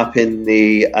coming up in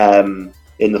the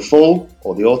fall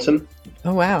or the autumn.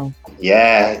 Oh wow!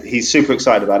 Yeah, he's super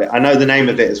excited about it. I know the name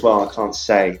of it as well. I can't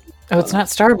say. Oh, it's not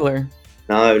Starbler.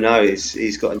 No,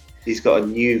 he's got a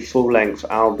new full length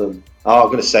album. Oh, I'm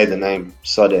going to say the name.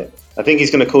 Sod it. I think he's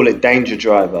going to call it Danger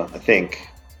Driver. I think.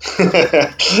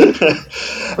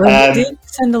 Well, he did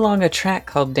send along a track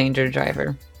called Danger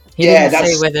Driver. He didn't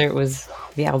say whether it was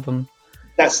the album.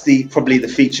 That's probably the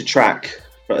feature track,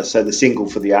 so the single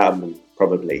for the album,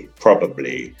 probably.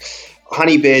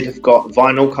 Honeybeard have got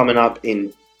vinyl coming up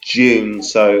in June,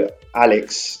 so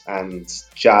Alex and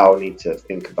Zhao need to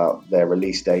think about their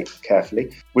release date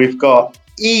carefully. We've got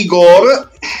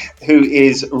Igor, who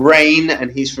is Rain,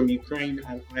 and he's from Ukraine,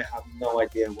 and I have no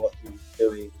idea what he's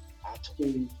doing at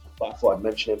all, but I thought I'd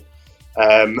mention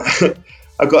him.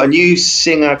 I've got a new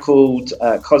singer called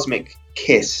Cosmic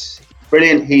Kiss.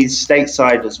 Brilliant. He's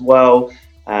stateside as well,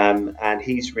 and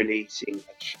he's releasing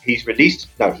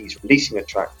a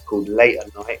track called Later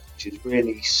Night, which is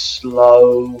really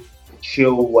slow,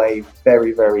 chill wave,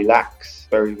 very, very lax,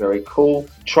 very, very cool.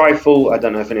 Trifle, I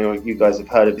don't know if any of you guys have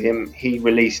heard of him. He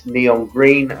released Neon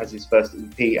Green as his first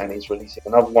EP, and he's releasing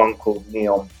another one called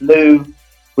Neon Blue.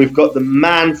 We've got the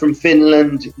man from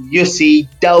Finland, Jussi,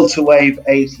 Delta Wave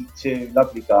 82,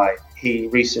 lovely guy. He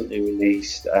recently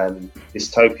released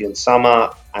Dystopian Summer,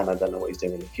 and I don't know what he's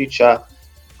doing in the future.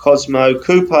 Cosmo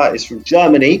Cooper is from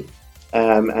Germany,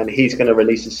 and he's going to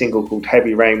release a single called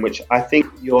Heavy Rain, which I think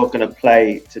you're going to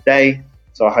play today.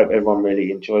 So I hope everyone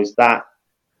really enjoys that.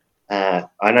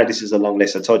 I know this is a long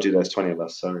list. I told you there's 20 of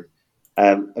us, sorry.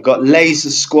 I've got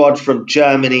Laser Squad from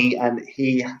Germany, and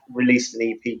he released an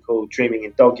EP called Dreaming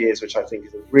in Dog Years, which I think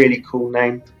is a really cool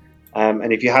name.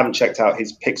 And if you haven't checked out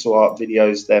his pixel art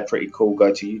videos, they're pretty cool.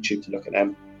 Go to YouTube to look at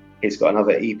them. He's got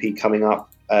another EP coming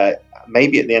up,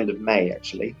 maybe at the end of May,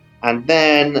 actually. And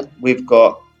then we've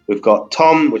got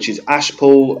Tom, which is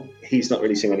Ashpool. He's not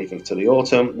releasing anything till the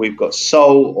autumn. We've got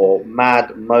Soul or Mad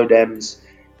Modems.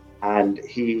 and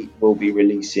he will be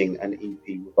releasing an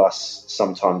EP with us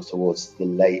sometime towards the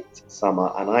late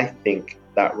summer. And I think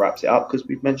that wraps it up because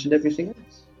we've mentioned everything else.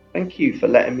 Thank you for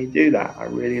letting me do that. I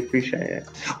really appreciate it.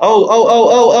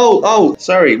 Oh,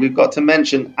 sorry, we've got to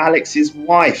mention Alex's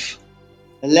wife,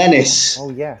 Elenis.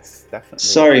 Oh yes, definitely.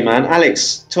 Sorry, man.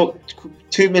 Alex, talk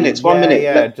 2 minutes, 1 minute.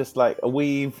 Yeah, just like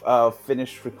we've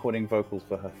finished recording vocals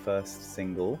for her first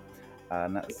single,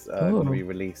 and that's going to be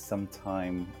released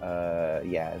sometime,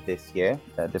 this year,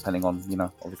 depending on,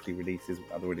 obviously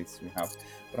other releases we have.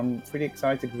 But I'm pretty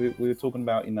excited. We were talking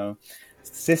about,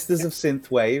 Sisters of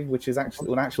Synthwave, which is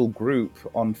actually an actual group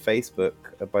on Facebook.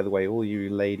 By the way, all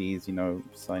you ladies,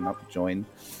 sign up, join.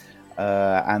 It's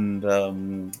a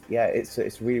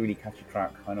really, really catchy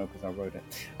track. I know because I wrote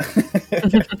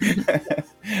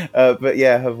it. But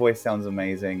yeah, her voice sounds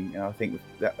amazing. I think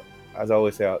that, as I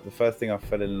always say, the first thing I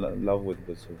fell in love with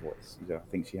was her voice. I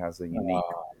think she has a unique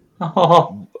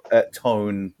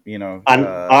tone. And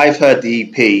I've heard the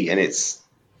EP, and it's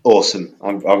awesome.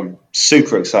 I'm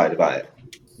super excited about it.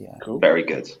 Yeah, cool. Very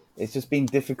good. It's just been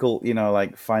difficult,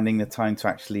 like finding the time to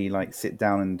actually like sit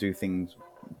down and do things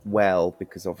well,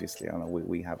 because obviously I know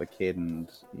we have a kid, and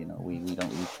we don't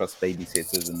really trust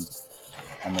babysitters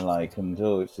and the like, and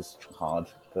it's just hard.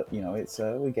 But it's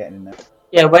we're getting in there.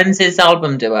 Yeah, when's his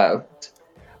album due out?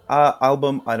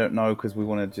 Album, I don't know, because we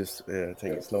want to just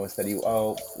take it slow and steady.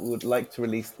 We would like to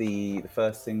release the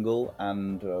first single,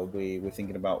 and we're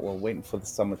thinking about waiting for the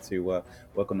summer to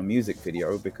work on the music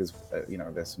video, because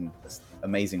there's some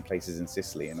amazing places in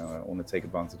Sicily, and I want to take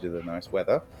advantage of the nice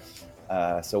weather.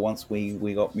 So once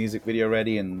we got music video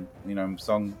ready and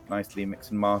song nicely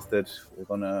mixed and mastered, we're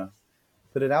gonna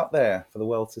put it out there for the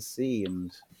world to see.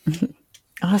 And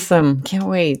awesome, can't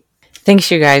wait.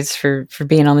 Thanks you guys for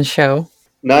being on the show.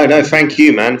 No, thank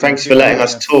you, man. Thanks for letting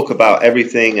us talk about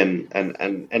everything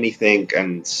and anything,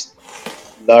 and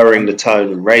lowering the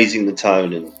tone and raising the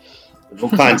tone and all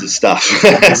kinds of stuff.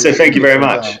 So thank you very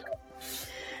much.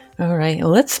 All right,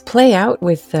 let's play out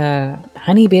with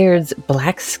Honeybaird's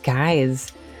Black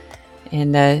Skies.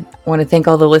 And I want to thank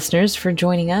all the listeners for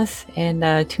joining us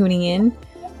and tuning in.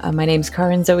 My name's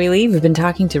Karin Zoe Lee. We've been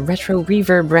talking to Retro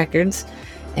Reverb Records,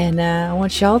 and I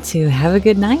want y'all to have a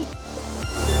good night.